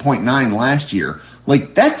to 8.9 last year.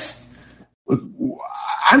 Like,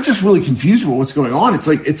 I'm just really confused with what's going on. It's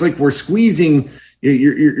like we're squeezing,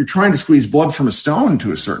 you're trying to squeeze blood from a stone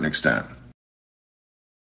to a certain extent.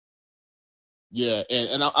 Yeah,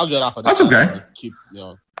 and I'll get off of that. That's okay. Keep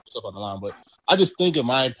stuff on the line, but I just think, in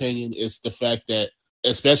my opinion, it's the fact that,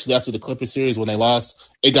 especially after the Clippers series when they lost,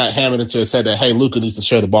 it got hammered into his head that, hey, Luka needs to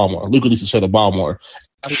share the ball more. Luka needs to share the ball more.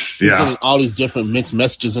 He's getting all these different mixed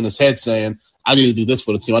messages in his head saying, I need to do this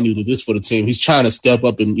for the team. I need to do this for the team. He's trying to step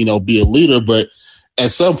up and, be a leader, but at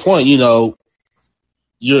some point, you're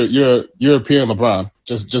European LeBron.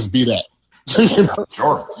 Just be that.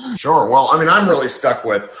 Sure. Well, I mean, I'm really stuck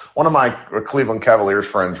with one of my Cleveland Cavaliers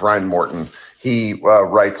friends, Ryan Morton. He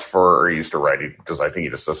writes for, or he used to write, I think he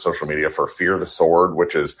just does social media for Fear the Sword,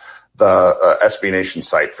 which is the SB Nation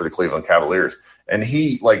site for the Cleveland Cavaliers. And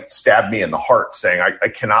he stabbed me in the heart saying, I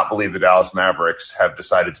cannot believe the Dallas Mavericks have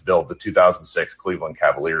decided to build the 2006 Cleveland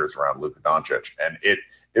Cavaliers around Luka Doncic. And it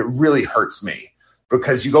really hurts me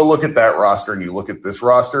because you go look at that roster and you look at this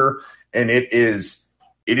roster, and it is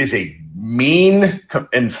a mean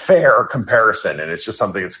and fair comparison. And it's just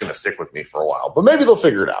something that's going to stick with me for a while, but maybe they'll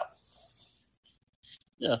figure it out.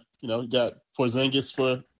 Yeah, you got Porzingis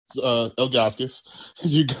for Ilgauskas.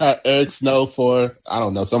 You got Eric Snow for, I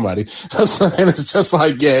don't know, somebody. And it's just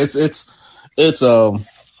like, yeah, it's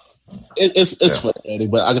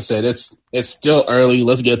frustrating. But like I said, it's still early.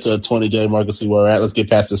 Let's get to a 20-game mark and see where we're at. Let's get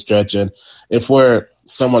past the stretch. And if we're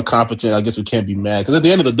somewhat competent, I guess we can't be mad. Because at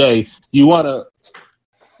the end of the day, you want to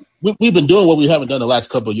 – we've been doing what we haven't done the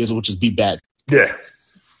last couple of years, which is be bad. Yeah.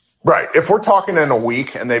 Right. If we're talking in a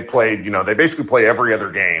week and they played, they basically play every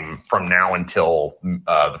other game from now until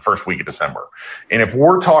the first week of December. And if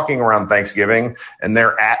we're talking around Thanksgiving and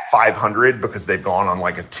they're at 500 because they've gone on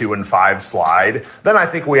like a 2-5 slide, then I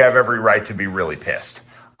think we have every right to be really pissed.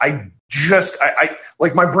 I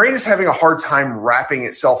my brain is having a hard time wrapping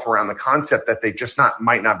itself around the concept that they just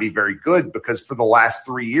might not be very good because for the last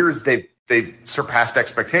 3 years they've surpassed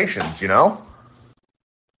expectations,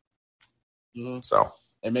 Mm-hmm. So.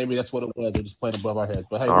 And maybe that's what it was. They're just playing above our heads.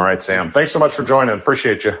 But hey, all right, Sam. Thanks so much for joining.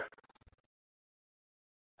 Appreciate you.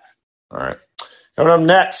 All right. Coming up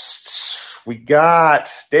next, we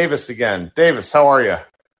got Davis again. Davis, how are you?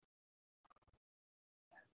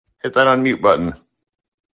 Hit that unmute button.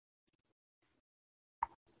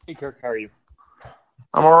 Hey, Kirk, how are you?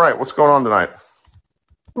 I'm all right. What's going on tonight?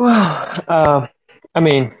 Well,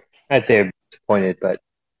 I'd say I'm disappointed, but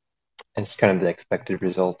it's kind of the expected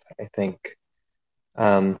result, I think.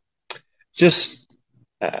 I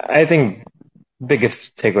think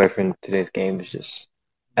biggest takeaway from today's game is just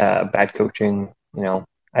bad coaching.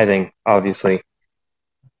 I think obviously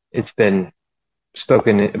it's been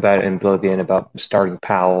spoken about in Oblivion about starting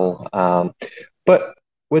Powell. But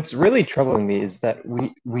what's really troubling me is that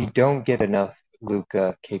we don't get enough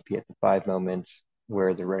Luka KP at the 5 moments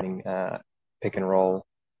where they're running pick and roll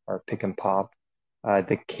or pick and pop.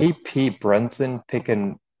 The KP Brunson pick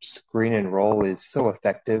and screen and roll is so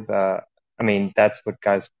effective. I mean, that's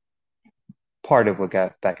part of what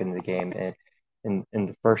got back into the game. And in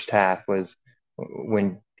the first half was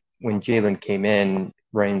when Jalen came in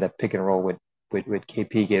running that pick and roll with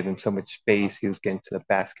KP, gave him so much space. He was getting to the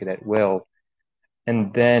basket at will.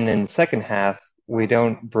 And then in the second half, we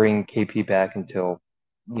don't bring KP back until,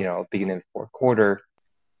 beginning of the fourth quarter.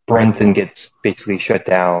 Brunson gets basically shut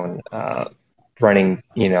down, running,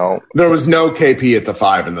 There was no KP at the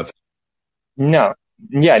 5 in the No.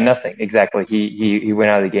 Yeah, nothing. Exactly. He went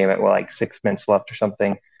out of the game at, 6 minutes left or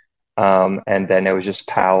something. And then it was just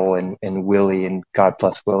Powell and Willie, and God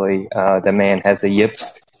bless Willie. The man has the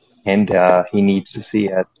yips, and he needs to see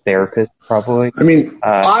a therapist probably. I mean,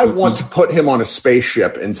 I want to put him on a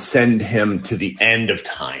spaceship and send him to the end of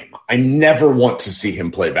time. I never want to see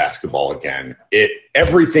him play basketball again.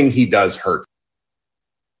 Everything he does hurts.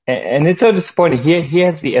 And it's so disappointing. He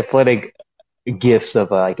has the athletic gifts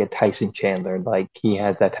of a Tyson Chandler. Like, he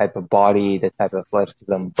has that type of body, that type of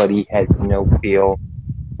athleticism, but he has no feel.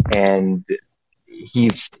 And he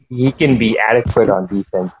can be adequate on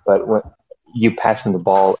defense, but when you pass him the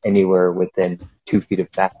ball anywhere within 2 feet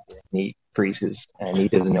of basket, he freezes and he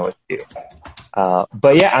doesn't know what to do.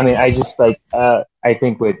 But yeah, I mean, I just I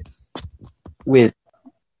think with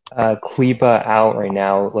Kleber out right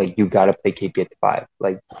now, you got to play KP at the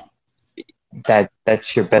 5.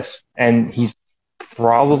 That's your best, and he's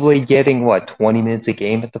probably getting 20 minutes a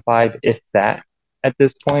game at the 5, if that. At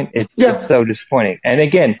this point, it's so disappointing. And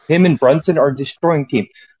again, him and Brunson are destroying teams.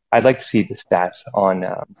 I'd like to see the stats on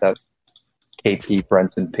the KP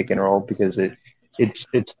Brunson pick and roll, because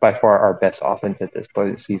it's by far our best offense at this point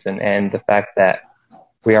of the season. And the fact that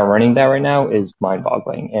we are running that right now is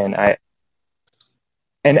mind-boggling. And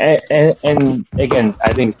again,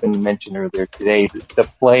 I think it's been mentioned earlier today, the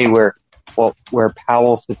play where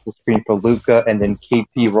Powell sets the screen for Luka, and then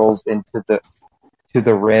KP rolls into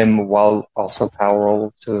the rim while also Powell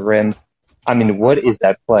rolls to the rim. I mean, what is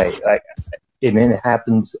that play? And then it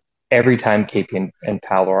happens every time KP and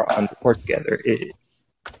Powell are on the court together.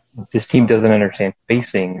 This team doesn't understand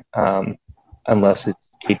spacing unless it's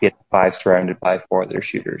KP at the 5 surrounded by 4 other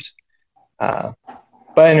shooters. But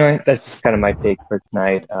anyway, that's just kind of my take for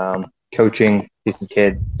tonight. Coaching, decent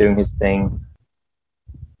kid, doing his thing,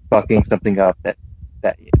 fucking something up that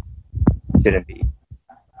shouldn't be.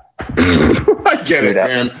 I get it,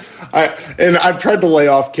 man. I've tried to lay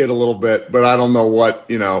off Kid a little bit, but I don't know what,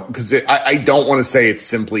 because I don't want to say it's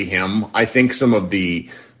simply him. I think some of the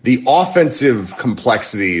offensive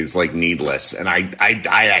complexity is needless, and I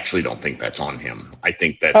actually don't think that's on him. I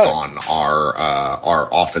think that's on our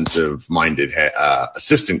offensive minded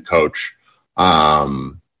assistant coach,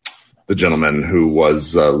 the gentleman who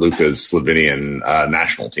was Luka's Slovenian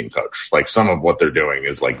national team coach. Some of what they're doing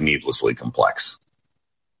is needlessly complex.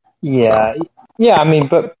 Yeah, so. Yeah. I mean,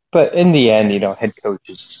 but in the end, head coach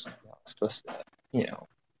is supposed to,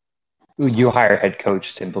 you hire a head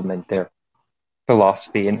coach to implement their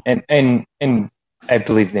philosophy, and I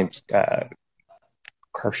believe the name's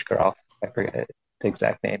Karshkarov. I forget the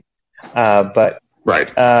exact name, but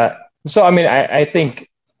right. So I mean, I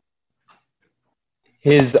think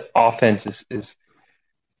his offense is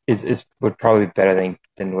would probably be better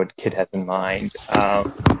than what Kid has in mind.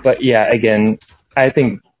 But yeah, again, I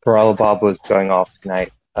think Barella Bob was going off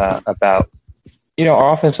tonight about,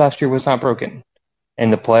 our offense last year was not broken. In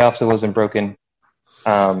the playoffs, it wasn't broken.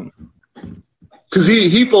 Because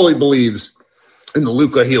he fully believes in the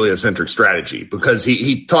Luka heliocentric strategy, because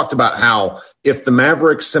he talked about how if the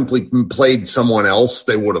Mavericks simply played someone else,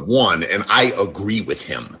 they would have won. And I agree with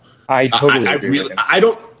him. I totally agree with him.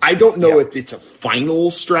 I don't know if it's a final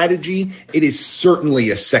strategy. It is certainly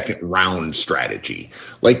a second round strategy.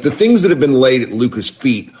 The things that have been laid at Luka's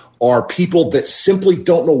feet are people that simply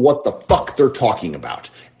don't know what the fuck they're talking about.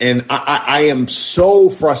 And I am so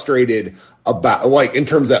frustrated about, in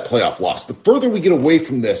terms of that playoff loss. The further we get away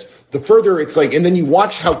from this, the further it's and then you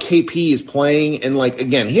watch how KP is playing, and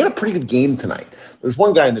again, he had a pretty good game tonight. There's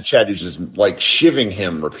one guy in the chat who's just shivving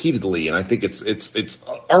him repeatedly, and I think it's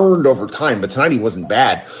earned over time. But tonight he wasn't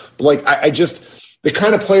bad. But I just, the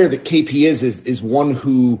kind of player that KP is one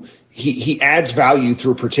who he adds value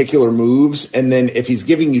through particular moves, and then if he's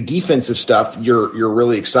giving you defensive stuff, you're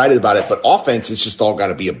really excited about it. But offense is just all got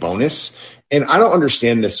to be a bonus, and I don't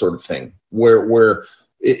understand this sort of thing where.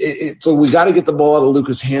 So we got to get the ball out of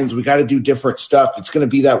Luka's hands. We got to do different stuff. It's going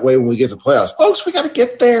to be that way when we get to playoffs, folks. We got to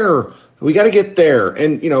get there. We got to get there.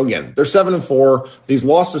 And, again, they're 7-4. These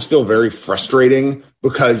losses feel very frustrating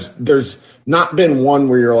because there's not been one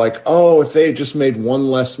where you're like, oh, if they had just made one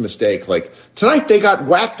less mistake. Like tonight they got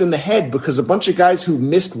whacked in the head because a bunch of guys who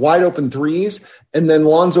missed wide open threes and then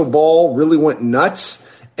Lonzo Ball really went nuts.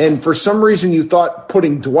 And for some reason you thought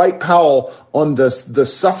putting Dwight Powell on the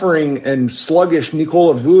suffering and sluggish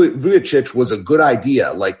Nikola Vucevic was a good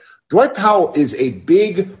idea. Like Dwight Powell is a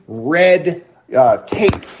big red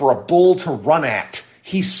cape for a bull to run at.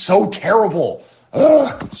 He's so terrible.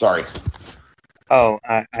 Ugh, sorry. Oh,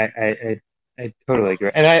 I totally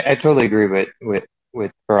agree, and I totally agree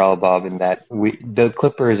with Farrell Bob in that the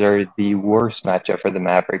Clippers are the worst matchup for the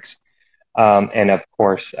Mavericks. And of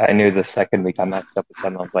course, I knew the second week I matched up with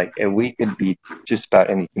them, I was like, we could beat just about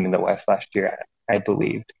any team in the West last year. I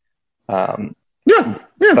believed. Yeah.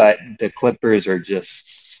 But the Clippers are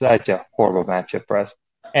just such a horrible matchup for us,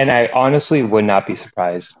 and I honestly would not be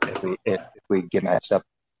surprised if we get matched up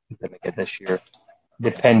with them again this year,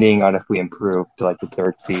 depending on if we improve to like the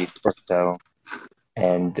third seed or so.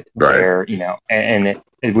 And they're,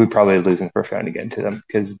 we probably lose in the first round again to them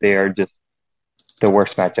because they are just the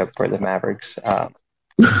worst matchup for the Mavericks.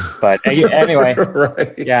 But anyway,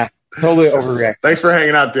 right. Yeah, totally overreact. Thanks for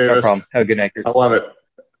hanging out, Davis. No problem. Have a good night. I love it.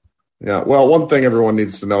 Yeah. Well, one thing everyone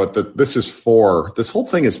needs to know that this whole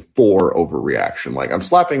thing is for overreaction. Like I'm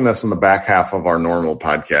slapping this in the back half of our normal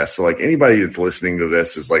podcast. So like anybody that's listening to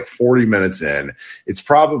this is like 40 minutes in. It's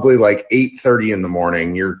probably like 8:30 in the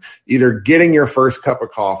morning. You're either getting your first cup of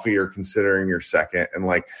coffee or considering your second. And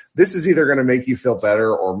like, this is either going to make you feel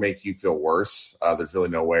better or make you feel worse. There's really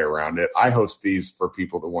no way around it. I host these for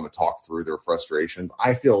people that want to talk through their frustrations.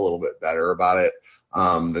 I feel a little bit better about it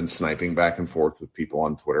than sniping back and forth with people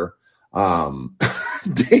on Twitter.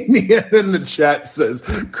 Damien in the chat says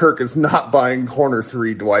Kirk is not buying corner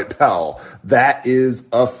three Dwight Powell. That is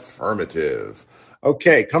affirmative.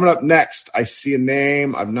 Okay, coming up next, I see a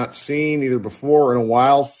name I've not seen either before or in a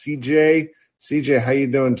while. CJ, how you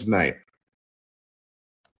doing tonight?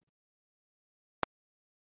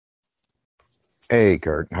 Hey,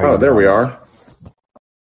 Kirk. Oh, there we are.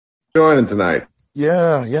 Joining tonight.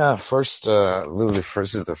 Yeah. First, literally,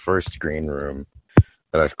 first is the first green room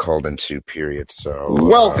that I've called into, period. So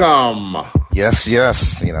welcome. Yes.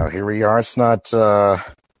 Here we are. It's not, the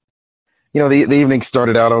evening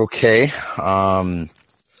started out okay.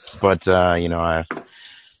 But I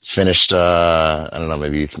finished, I don't know,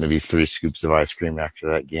 maybe 3 scoops of ice cream after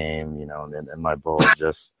that game, and my bowl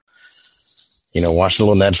just, watching a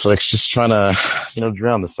little Netflix, just trying to,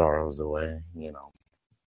 drown the sorrows away, it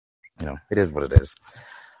is what it is.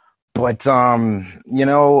 But,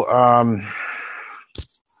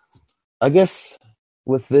 I guess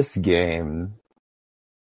with this game,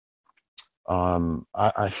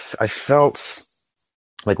 I felt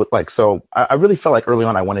I really felt like early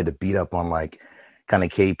on I wanted to beat up on like kind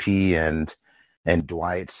of KP and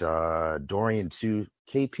Dwight, Dorian too.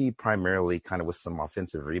 KP primarily kind of with some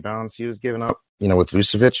offensive rebounds he was giving up, with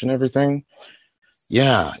Vucevic and everything.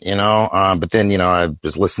 Yeah, but then, I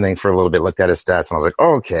was listening for a little bit, looked at his stats, and I was like,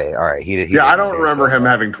 oh, okay, all right. He I don't remember him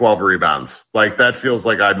having 12 rebounds. Like, that feels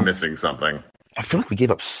like I'm missing something. I feel like we gave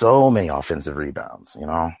up so many offensive rebounds,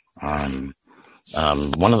 one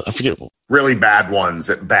of I forget. Really bad ones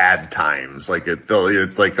at bad times. Like,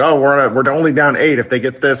 it's like, oh, we're only down 8. If they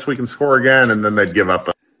get this, we can score again, and then they'd give up.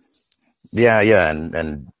 Yeah,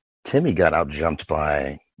 and Timmy got out jumped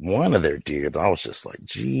by one of their dudes. I was just like,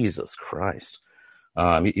 Jesus Christ.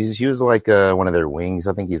 He was like one of their wings.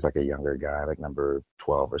 I think he's like a younger guy, like number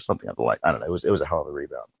 12 or something. I don't know. It was a hell of a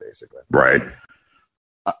rebound, basically. Right.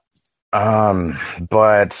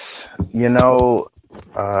 But you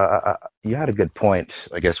had a good point,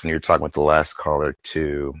 I guess, when you were talking with the last caller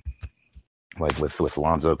too, like with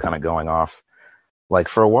Lonzo kind of going off. Like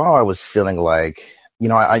for a while, I was feeling like,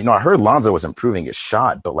 I heard Lonzo was improving his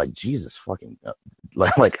shot, but like Jesus fucking,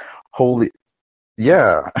 like holy.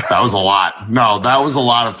 Yeah. That was a lot. No, that was a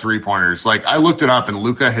lot of 3-pointers. Like I looked it up and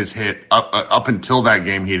Luka has hit up until that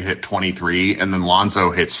game, he'd hit 23 and then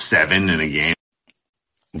Lonzo hit 7 in a game.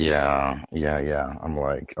 Yeah. I'm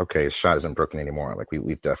like, okay, his shot isn't broken anymore. Like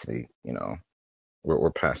we've definitely,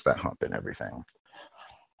 we're past that hump and everything.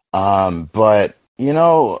 But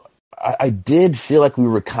I did feel like we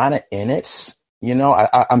were kind of in it.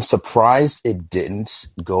 I'm surprised it didn't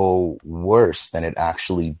go worse than it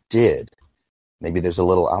actually did. Maybe there's a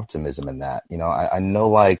little optimism in that. I know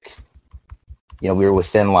like, we were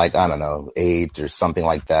within like, I don't know, 8 or something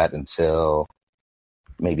like that until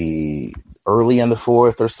maybe early in the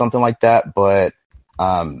fourth or something like that. But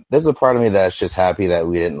there's a part of me that's just happy that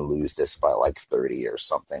we didn't lose this by like 30 or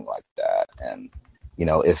something like that. And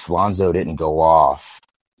if Lonzo didn't go off,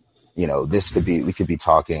 we could be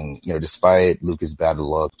talking, despite Luka's bad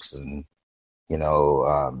looks and,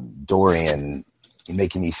 Dorian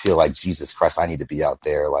making me feel like, Jesus Christ, I need to be out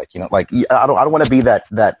there. I don't want to be that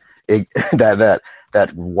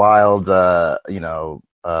wild,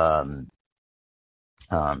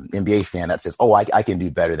 NBA fan that says, oh, I can do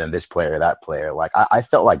better than this player or that player. I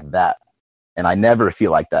felt like that. And I never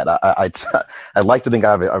feel like that. I'd like to think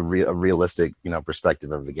I have a realistic,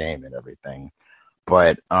 perspective of the game and everything.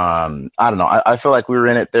 But I don't know. I feel like we were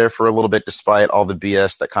in it there for a little bit, despite all the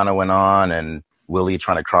BS that kind of went on, and Willie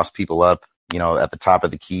trying to cross people up, at the top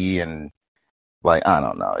of the key, and I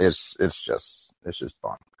don't know. It's just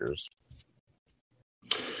bonkers.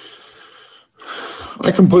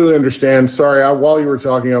 I completely understand. Sorry, while you were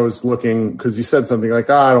talking, I was looking because you said something like,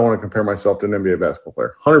 I don't want to compare myself to an NBA basketball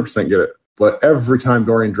player. 100% get it. But every time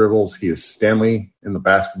Dorian dribbles, he is Stanley in the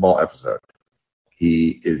basketball episode.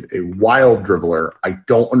 He is a wild dribbler. I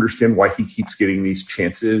don't understand why he keeps getting these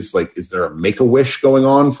chances. Is there a Make-A-Wish going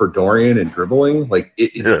on for Dorian and dribbling?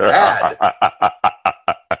 It is bad.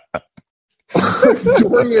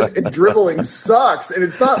 Dorian and dribbling sucks, and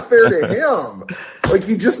it's not fair to him.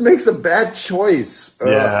 He just makes a bad choice.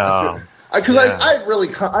 I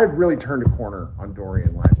really turned a corner on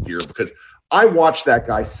Dorian last year because I watched that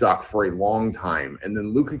guy suck for a long time, and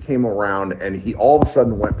then Luka came around, and he all of a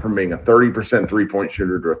sudden went from being a 30% three-point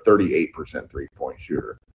shooter to a 38% three-point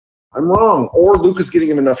shooter. I'm wrong, or Luka's getting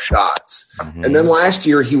him enough shots. Mm-hmm. And then last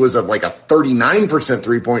year he was a 39%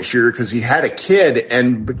 three-point shooter because he had a kid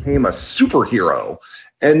and became a superhero.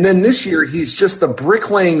 And then this year he's just the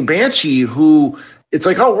bricklaying banshee who it's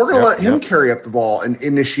we're going to let him carry up the ball and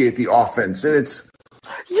initiate the offense. And it's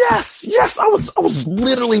Yes. I was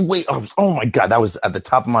literally waiting. Oh my God. That was at the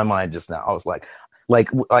top of my mind just now. I was like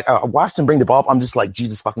I watched him bring the ball up. I'm just like,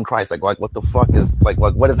 Jesus fucking Christ. What the fuck is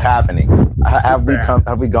what is happening? Have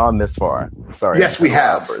we gone this far? Sorry. Yes, we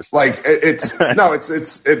have. That's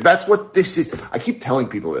what this is. I keep telling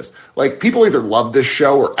people this. People either love this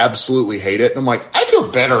show or absolutely hate it. And I'm like, I feel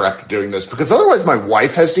better after doing this because otherwise my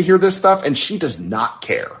wife has to hear this stuff and she does not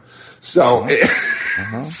care. So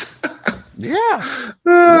yeah,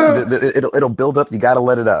 it'll build up. You got to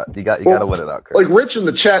let it out. You got to let it out. Kurt. Rich in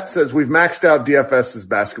the chat says we've maxed out DFS's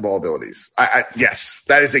basketball abilities. Yes,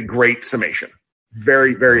 that is a great summation.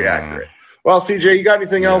 Very, very accurate. Well, CJ, you got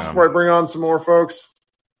anything else before I bring on some more folks?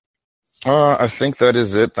 I think that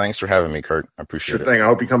is it. Thanks for having me, Kurt. I appreciate it. Sure thing. I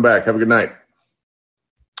hope you come back. Have a good night.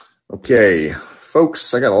 Okay.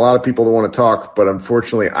 Folks, I got a lot of people that want to talk, but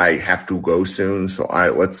unfortunately I have to go soon. So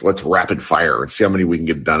let's rapid fire and see how many we can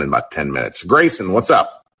get done in about 10 minutes. Grayson, what's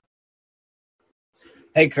up?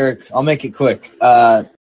 Hey, Kirk, I'll make it quick.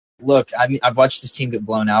 Look, I've watched this team get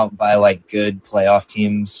blown out by good playoff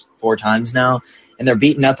teams 4 times now, and they're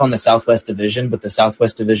beating up on the Southwest Division, but the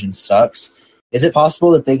Southwest Division sucks. Is it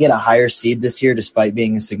possible that they get a higher seed this year despite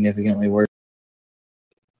being a significantly worse?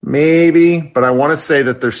 Maybe, but I want to say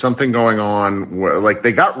that there's something going on.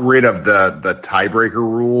 They got rid of the tiebreaker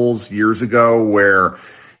rules years ago where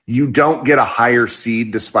you don't get a higher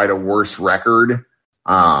seed despite a worse record.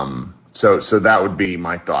 So that would be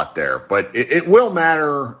my thought there. But it will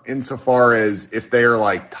matter insofar as if they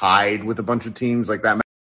are tied with a bunch of teams like that.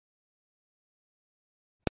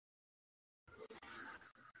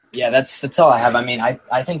 Yeah, that's all I have. I mean,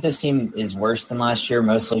 I think this team is worse than last year.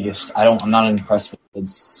 Mostly just I'm not impressed with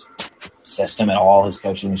his system at all. His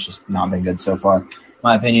coaching has just not been good so far, in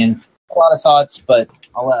my opinion. A lot of thoughts, but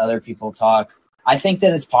I'll let other people talk. I think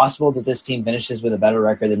that it's possible that this team finishes with a better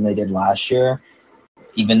record than they did last year,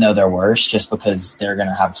 even though they're worse, just because they're going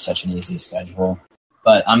to have such an easy schedule.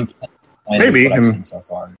 But I'm maybe what I've seen so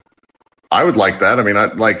far. I would like that. I mean,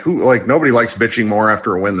 nobody likes bitching more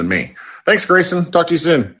after a win than me. Thanks, Grayson. Talk to you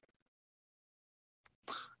soon.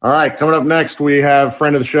 All right, coming up next, we have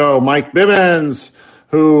friend of the show, Mike Bibbins,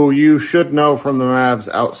 who you should know from the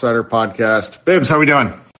Mavs Outsider podcast. Bibbs, how we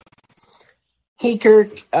doing? Hey, Kirk.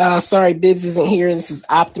 Sorry, Bibbs isn't here. This is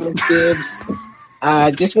Optimus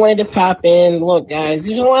Bibbs. Just wanted to pop in. Look, guys,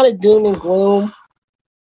 there's a lot of doom and gloom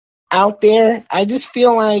out there. I just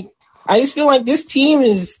feel like this team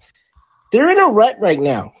they're in a rut right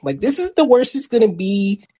now. This is the worst it's going to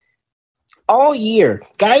be all year.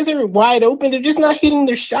 Guys are wide open. They're just not hitting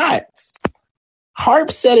their shots.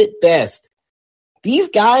 Harp said it best. These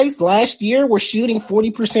guys last year were shooting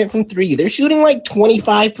 40% from 3. They're shooting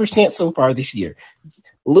 25% so far this year.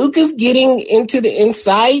 Luka's getting into the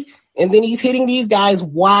inside, and then he's hitting these guys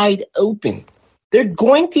wide open. They're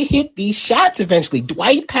going to hit these shots eventually.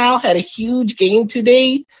 Dwight Powell had a huge game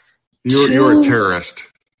today. You're a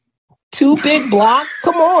terrorist. 2 big blocks.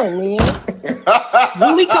 Come on, man.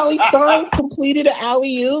 Willie Cauley-Stein completed an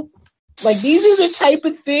alley-oop. Like, these are the type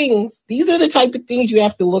of things. These are the type of things you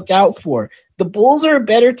have to look out for. The Bulls are a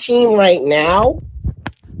better team right now,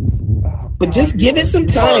 but just give it some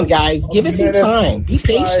time, guys. Give it some time. Be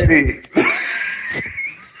patient.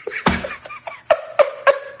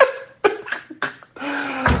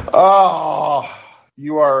 Oh,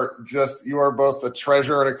 you are both a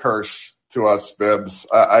treasure and a curse to us, Bibbs.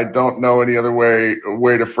 I don't know any other way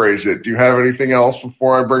to phrase it. Do you have anything else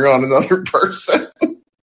before I bring on another person?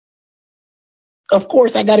 Of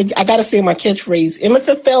course, I gotta say my catchphrase.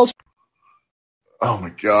 MFFL's. Oh my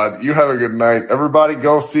God! You have a good night, everybody.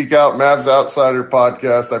 Go seek out Mavs Outsider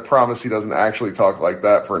podcast. I promise he doesn't actually talk like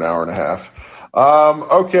that for an hour and a half.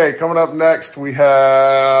 Okay, coming up next we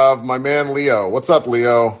have my man Leo. What's up,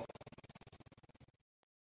 Leo?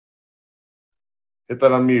 Hit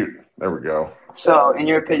that on mute. There we go. So, in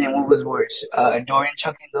your opinion, what was worse, Dorian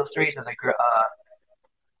chucking those threes,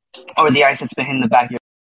 or the ice that's been hitting the back of your?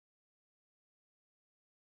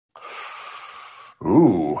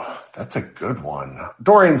 Ooh, that's a good one.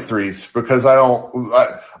 Dorian's threes, because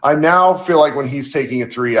I now feel like when he's taking a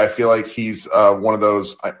three, I feel like he's one of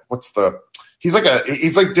those. He's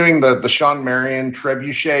like doing the Sean Marion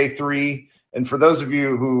Trebuchet three. And for those of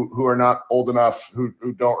you who are not old enough, who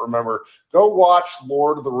don't remember, go watch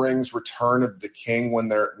Lord of the Rings: Return of the King when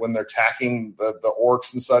they're attacking the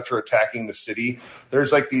orcs and such, or attacking the city.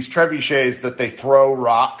 There's like these trebuchets that they throw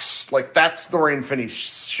rocks. Like, that's Dorian Finney's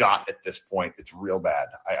shot at this point. It's real bad.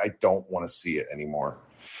 I don't want to see it anymore.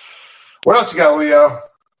 What else you got, Leo?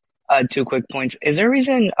 2 quick points. Is there a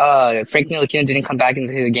reason Frank Ntilikina didn't come back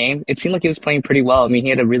into the game? It seemed like he was playing pretty well. I mean, he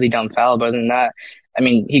had a really dumb foul, but other than that, I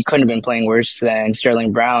mean, he couldn't have been playing worse than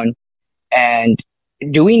Sterling Brown. And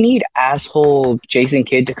do we need asshole Jason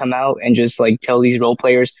Kidd to come out and just like tell these role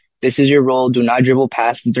players, this is your role, do not dribble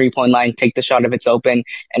past the 3-point line, take the shot if it's open,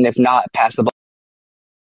 and if not, pass the ball?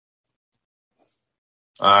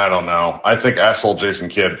 I don't know. I think asshole Jason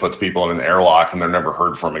Kidd puts people in an airlock and they're never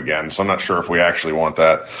heard from again. So I'm not sure if we actually want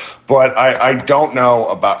that. But I don't know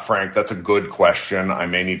about Frank. That's a good question. I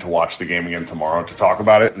may need to watch the game again tomorrow to talk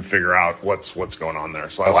about it and figure out what's going on there.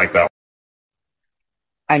 So I like that.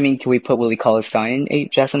 I mean, can we put Willie Cauley-Stein,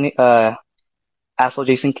 asshole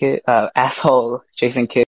Jason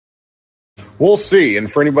Kidd? We'll see. And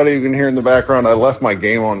for anybody who can hear in the background, I left my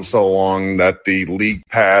game on so long that the League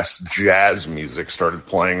Pass jazz music started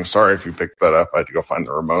playing. Sorry if you picked that up. I had to go find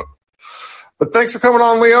the remote. But thanks for coming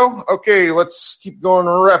on, Leo. Okay, let's keep going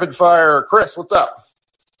rapid fire. Chris, what's up?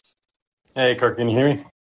 Hey, Kirk, can you hear me?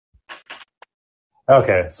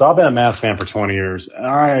 Okay, so I've been a Mavs fan for 20 years. All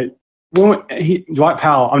right. Dwight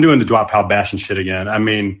Powell, I'm doing the Dwight Powell bashing shit again. I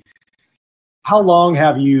mean, how long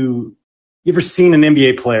have you ever seen an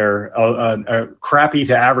NBA player, a crappy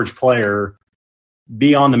to average player,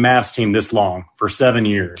 be on the Mavs team this long for 7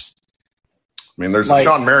 years? I mean, there's a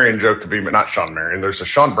Sean Marion joke to be made. Not Sean Marion. There's a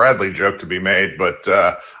Sean Bradley joke to be made, but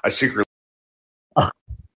I secretly.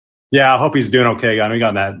 Yeah, I hope he's doing okay. I know he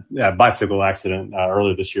got in that bicycle accident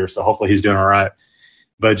earlier this year, so hopefully he's doing all right.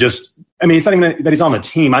 But just, I mean, it's not even that he's on the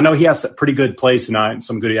team. I know he has a pretty good plays tonight,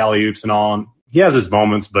 some good alley-oops and all. And he has his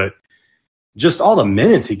moments, but just all the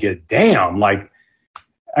minutes he get, damn. Like,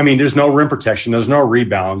 I mean, there's no rim protection. There's no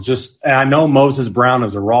rebounds. And I know Moses Brown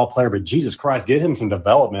is a raw player, but Jesus Christ, get him some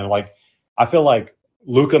development. Like, I feel like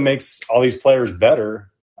Luka makes all these players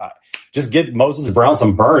better. Just get Moses Brown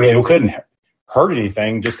some burn. It couldn't hurt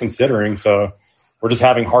anything, just considering. So we're just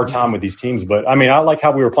having a hard time with these teams. But, I mean, I like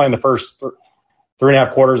how we were playing the first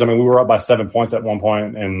 3.5 quarters. I mean, we were up by 7 points at one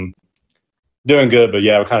point and doing good. But,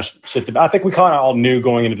 yeah, we kind of shifted. I think we kind of all knew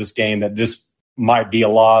going into this game that this might be a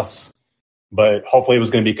loss, but hopefully it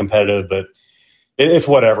was going to be competitive. But it's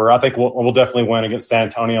whatever. I think we'll definitely win against San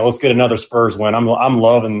Antonio. Let's get another Spurs win. I'm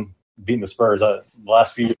loving beating the Spurs. The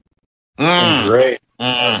last few great.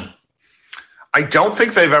 I don't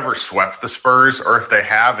think they've ever swept the Spurs, or if they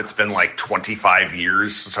have, it's been like 25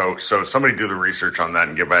 years. So somebody do the research on that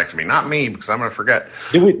and get back to me. Not me, because I'm going to forget.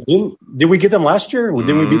 Did we get them last year?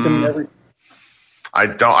 Didn't we beat them every? I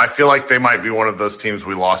don't. I feel like they might be one of those teams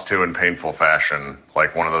we lost to in painful fashion,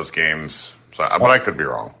 like one of those games. So, but I could be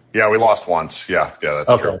wrong. Yeah, we lost once. Yeah, that's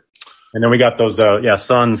okay. True. And then we got those,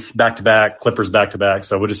 Suns back-to-back, Clippers back-to-back.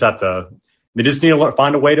 So we'll just have to – they just need to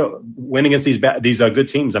find a way to win against these good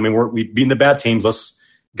teams. I mean, we've beaten the bad teams.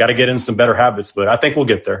 Got to get in some better habits. But I think we'll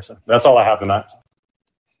get there. So that's all I have tonight.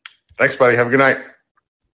 Thanks, buddy. Have a good night.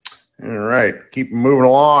 All right. Keep moving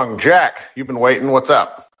along. Jack, you've been waiting. What's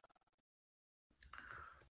up?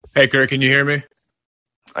 Hey, Kirk, can you hear me?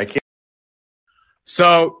 I can't.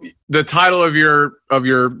 So the title of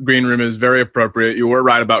your green room is very appropriate. You were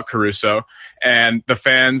right about Caruso, and the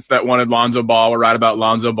fans that wanted Lonzo Ball were right about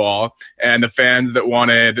Lonzo Ball, and the fans that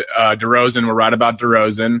wanted DeRozan were right about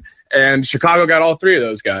DeRozan. And Chicago got all three of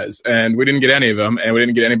those guys, and we didn't get any of them, and we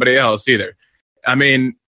didn't get anybody else either. I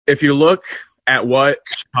mean, if you look at what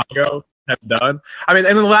Chicago has done, I mean,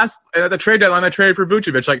 in the trade deadline, they traded for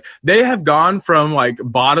Vucevic. Like, they have gone from like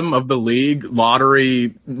bottom of the league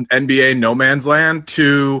lottery NBA no man's land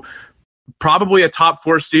to probably a top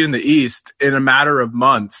 4 seed in the East in a matter of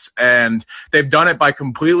months. And they've done it by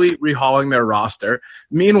completely rehauling their roster.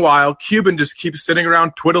 Meanwhile, Cuban just keeps sitting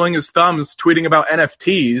around twiddling his thumbs, tweeting about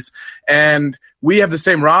NFTs. And we have the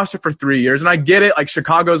same roster for 3 years. And I get it. Like,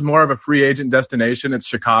 Chicago's more of a free agent destination. It's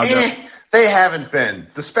Chicago. They haven't been.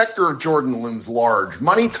 The specter of Jordan looms large.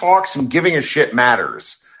 Money talks and giving a shit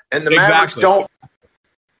matters. And the Mavericks don't.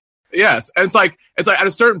 Yes, and it's like at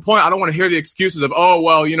a certain point, I don't want to hear the excuses of, oh,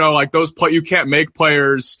 well, you know, like those you can't make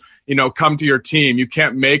players, you know, come to your team. You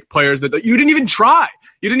can't make players that you didn't even try.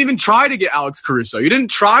 You didn't even try to get Alex Caruso. You didn't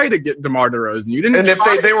try to get DeMar DeRozan. You didn't. And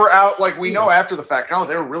if they were out, like we know after the fact, no,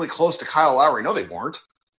 they were really close to Kyle Lowry. No, they weren't.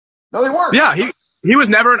 Yeah, he was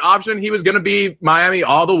never an option. He was going to be Miami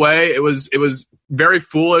all the way. It was very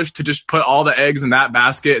foolish to just put all the eggs in that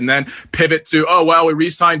basket and then pivot to, oh, well, we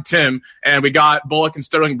re-signed Tim and we got Bullock and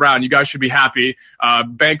Sterling Brown. You guys should be happy.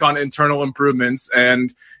 Bank on internal improvements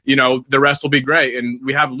and, you know, the rest will be great. And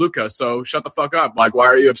we have Luka, so shut the fuck up. Like, why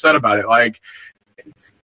are you upset about it? Like,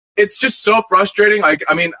 it's just so frustrating. Like,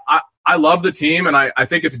 I mean, I love the team and I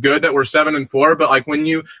think it's good that we're 7-4, but like when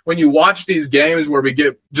you watch these games where we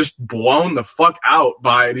get just blown the fuck out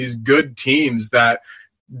by these good teams that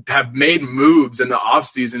have made moves in the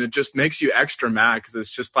offseason, it just makes you extra mad because it's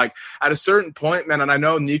just like at a certain point, man, and I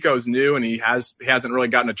know Nico's new and he hasn't really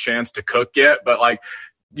gotten a chance to cook yet, but like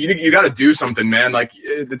you got to do something, man. Like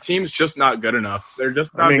the team's just not good enough. They're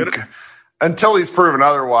just not good enough. Until he's proven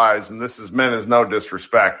otherwise, and this is meant as no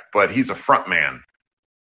disrespect, but he's a front man.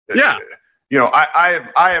 Yeah. You know, I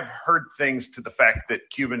have heard things to the fact that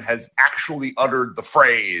Cuban has actually uttered the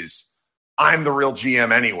phrase, I'm the real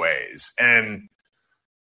GM anyways. And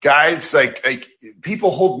guys, like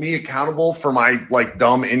people hold me accountable for my like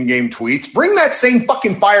dumb in-game tweets. Bring that same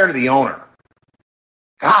fucking fire to the owner.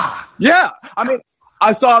 Yeah. I mean,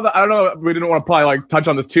 I saw that. I don't know. We didn't want to probably like touch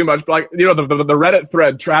on this too much, but like, you know, the Reddit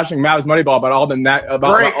thread trashing Mavs Moneyball about all the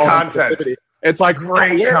great content. It's like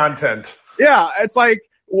great content. Yeah. It's like,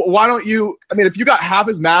 why don't you, I mean, if you got half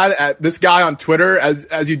as mad at this guy on Twitter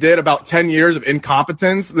as you did about 10 years of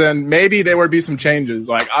incompetence, then maybe there would be some changes.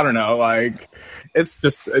 Like, I don't know, like it's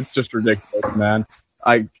just ridiculous, man.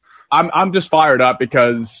 Like I'm just fired up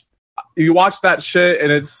because you watch that shit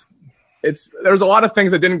and it's there's a lot of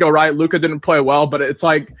things that didn't go right. Luka didn't play well, but it's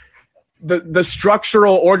like the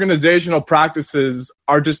structural organizational practices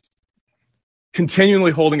are just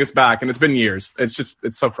continually holding us back. And it's been years. It's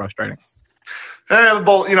so frustrating. You know,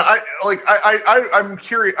 I'm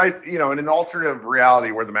curious. You know, in an alternative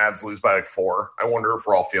reality where the Mavs lose by like 4, I wonder if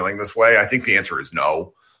we're all feeling this way. I think the answer is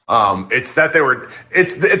no. It's that they were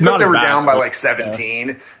down by like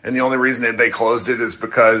 17, and the only reason that they closed it is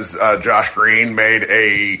because Josh Green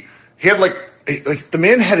the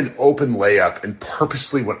man had an open layup and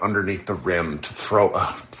purposely went underneath the rim to throw.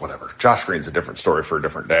 Whatever. Josh Green's a different story for a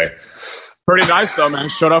different day. Pretty nice though, man.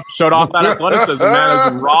 Showed off that athleticism, man.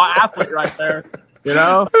 As a raw athlete right there, you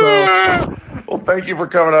know. So. Well, thank you for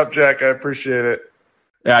coming up, Jack. I appreciate it.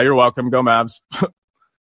 Yeah, you're welcome. Go Mavs.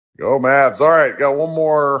 Go Mavs. All right, got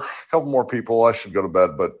couple more people. I should go to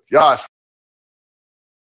bed, but Josh,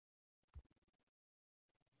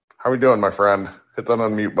 how we doing, my friend? Hit that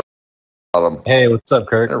unmute button. Hey, what's up,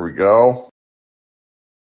 Kirk? There we go.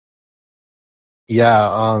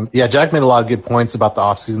 Yeah, Jack made a lot of good points about the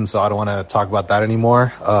offseason, so I don't want to talk about that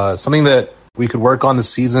anymore. Something that we could work on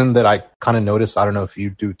this season that I kind of noticed, I don't know if you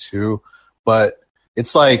do too, but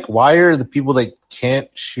it's like, why are the people that can't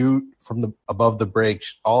shoot from above the break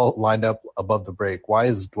all lined up above the break? Why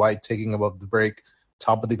is Dwight taking above the break,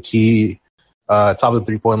 top of the key, top of the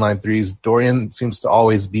three-point line threes? Dorian seems to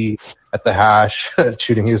always be at the hash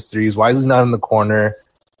shooting his threes. Why is he not in the corner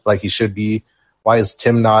like he should be? Why is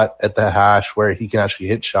Tim not at the hash where he can actually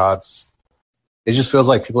hit shots? It just feels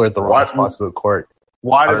like people are at the wrong spots of the court.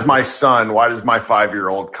 Why does my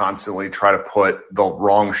 5-year-old constantly try to put the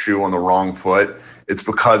wrong shoe on the wrong foot? It's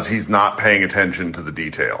because he's not paying attention to the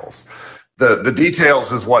details. The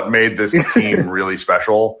details is what made this team really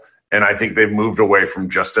special. And I think they've moved away from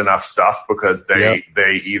just enough stuff because they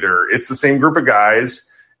either it's the same group of guys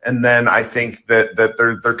And then I think that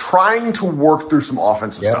they're trying to work through some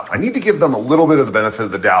offensive stuff. I need to give them a little bit of the benefit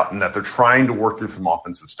of the doubt in that they're trying to work through some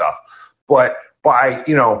offensive stuff. But by,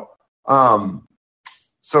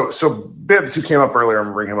 so Bibbs, who came up earlier, I'm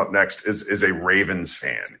going to bring him up next, is a Ravens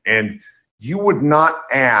fan. And you would not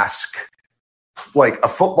ask like a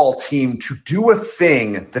football team to do a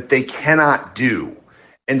thing that they cannot do.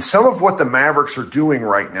 And some of what the Mavericks are doing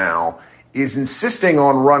right now is insisting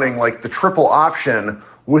on running like the triple option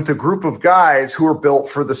with a group of guys who are built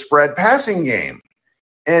for the spread passing game.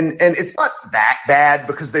 And it's not that bad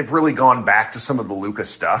because they've really gone back to some of the Luka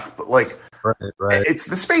stuff, but like it's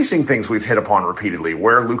the spacing things we've hit upon repeatedly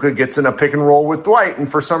where Luka gets in a pick and roll with Dwight, and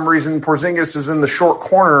for some reason Porzingis is in the short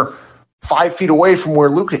corner 5 feet away from where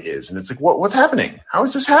Luka is. And it's like, what's happening? How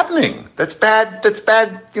is this happening? That's bad,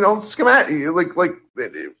 schematic, like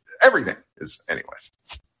everything is anyways.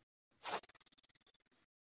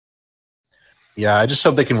 Yeah, I just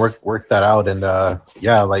hope they can work that out. And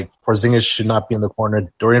like Porzingis should not be in the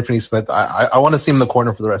corner. Dorian Finney-Smith, I want to see him in the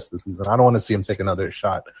corner for the rest of the season. I don't want to see him take another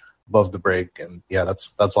shot above the break. And yeah,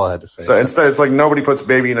 that's all I had to say. So instead, it's like nobody puts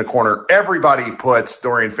Baby in a corner. Everybody puts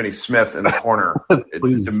Dorian Finney-Smith in the corner.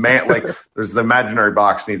 It's a demand. Like there's the imaginary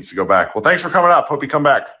box needs to go back. Well, thanks for coming up. Hope you come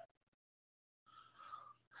back.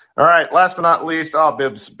 All right, last but not least,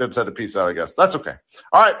 Bibbs had to peace out, I guess. That's okay.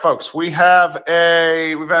 All right, folks, we've had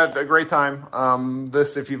a great time.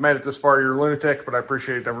 If you've made it this far, you're a lunatic, but I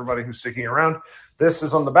appreciate everybody who's sticking around. This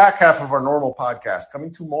is on the back half of our normal podcast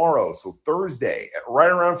coming tomorrow, so Thursday,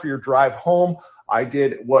 right around for your drive home. I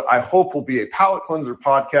did what I hope will be a palate cleanser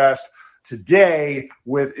podcast today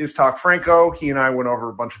with Iztok Franco. He and I went over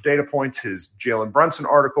a bunch of data points, his Jalen Brunson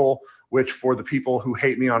article, which for the people who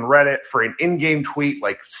hate me on Reddit, for an in-game tweet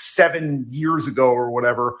like 7 years ago or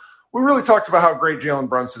whatever, we really talked about how great Jalen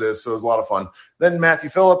Brunson is, so it was a lot of fun. Then Matthew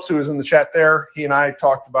Phillips, who was in the chat there, he and I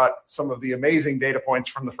talked about some of the amazing data points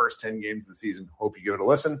from the first 10 games of the season. Hope you give it a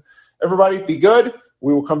listen. Everybody be good.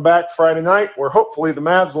 We will come back Friday night where hopefully the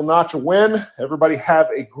Mavs will notch a win. Everybody have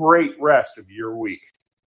a great rest of your week.